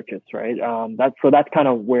justify the purchase, right? That's kind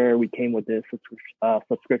of where we came with this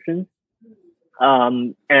subscriptions.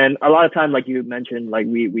 And a lot of time, like you mentioned, like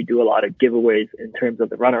we do a lot of giveaways in terms of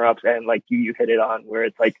the runner-ups, and like you hit it on where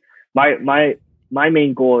it's like my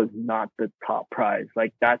main goal is not the top prize.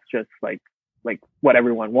 Like that's just like what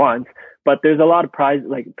everyone wants. But there's a lot of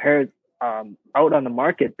pairs out on the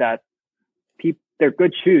market that they're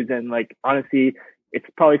good shoes, and like honestly, it's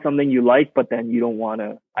probably something you like, but then you don't want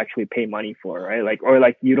to actually pay money for, right? Like, or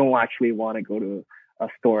like you don't actually want to go to a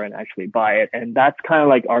store and actually buy it. And that's kind of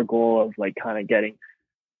like our goal of like kind of getting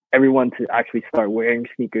everyone to actually start wearing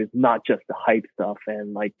sneakers, not just the hype stuff.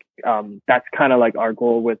 And like, that's kind of like our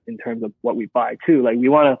goal with, in terms of what we buy too. Like we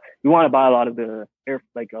want to buy a lot of the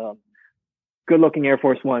good looking Air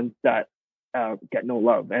Force Ones that, get no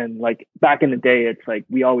love. And like back in the day, it's like,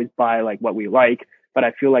 we always buy like what we like, but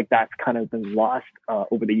I feel like that's kind of been lost,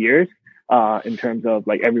 over the years, in terms of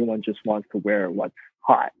like, everyone just wants to wear what's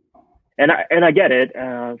hot. And I get it.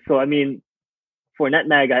 So, I mean, for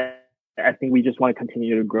NetMag, I think we just want to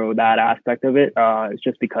continue to grow that aspect of it. It's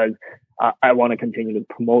just because I want to continue to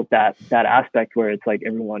promote that aspect where it's like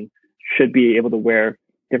everyone should be able to wear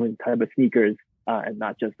different type of sneakers, and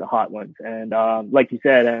not just the hot ones. And like you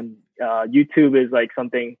said, YouTube is like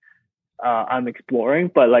something I'm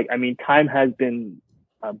exploring, but like, I mean, time has been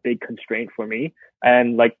a big constraint for me.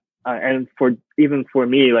 And like, and for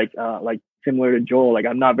me, like similar to Joel, like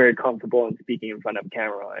I'm not very comfortable in speaking in front of a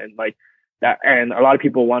camera, and like that. And a lot of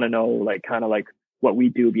people want to know like kind of like what we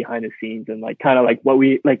do behind the scenes, and like kind of like what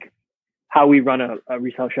we like, how we run a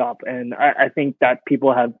resale shop. And I think that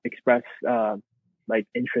people have expressed like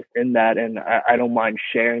interest in that, and I don't mind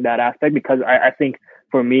sharing that aspect, because I think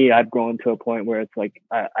for me, I've grown to a point where it's like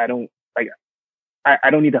I don't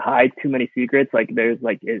need to hide too many secrets. Like there's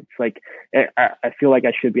like, it's like, I feel like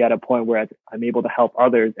I should be at a point where I'm able to help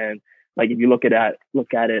others. And like, if you look at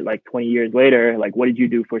it like 20 years later, like what did you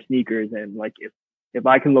do for sneakers? And like, if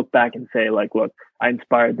I can look back and say like, look, I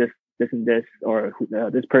inspired this and this, or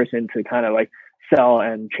this person to kind of like sell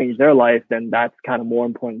and change their life, then that's kind of more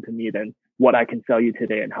important to me than what I can sell you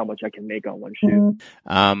today and how much I can make on one shoe.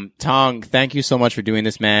 Tong, thank you so much for doing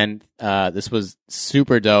this, man. This was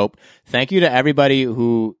super dope. Thank you to everybody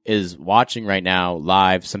who is watching right now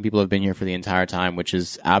live. Some people have been here for the entire time, which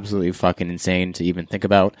is absolutely fucking insane to even think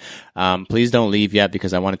about. Please don't leave yet,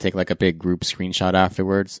 because I want to take like a big group screenshot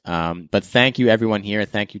afterwards. But thank you everyone here.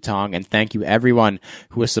 Thank you, Tong. And thank you everyone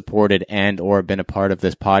who has supported and or been a part of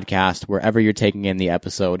this podcast. Wherever you're taking in the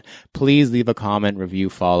episode, please leave a comment, review,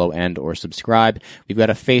 follow, and or subscribe. subscribe. We've got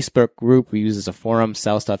a Facebook group we use as a forum,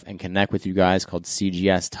 sell stuff, and connect with you guys called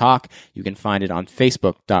CGS Talk. You can find it on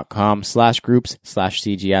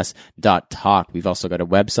facebook.com/groups/cgs.talk. We've also got a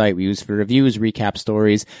website we use for reviews, recap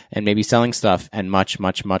stories, and maybe selling stuff, and much,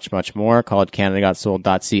 much, much, much more called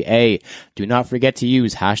CanadaGotSold.ca. Do not forget to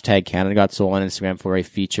use hashtag CanadaGotSold on Instagram for a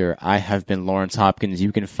feature. I have been Lawrence Hopkins.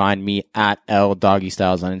 You can find me at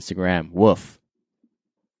LDoggyStyles on Instagram. Woof.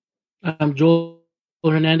 I'm Joel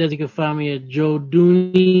Hernandez. You can find me at Joe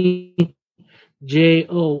Dooney,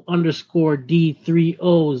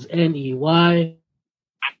 JO_D3OsNEY.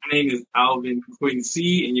 My name is Alvin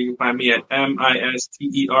Quincy, and you can find me at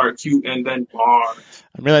MISTERQ and then bar.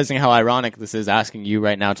 I'm realizing how ironic this is asking you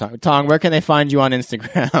right now, Tong. Tong, where can they find you on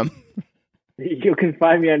Instagram? You can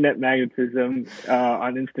find me at Net Magnetism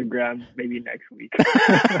on Instagram maybe next week.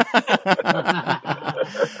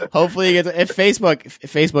 Hopefully, if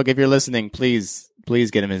Facebook, if you're listening, please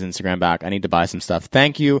get him his Instagram back. I need to buy some stuff.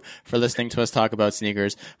 Thank you for listening to us talk about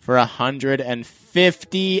sneakers for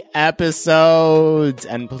 150 episodes.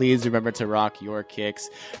 And please remember to rock your kicks.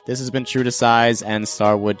 This has been True to Size and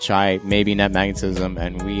Starwood Chai, maybe Net Magnetism,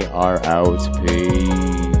 and we are out. Peace.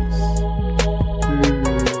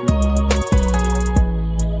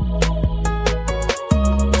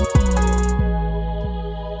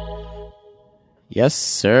 Yes,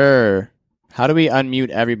 sir. How do we unmute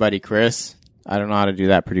everybody, Chris? I don't know how to do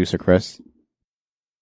that, producer Chris.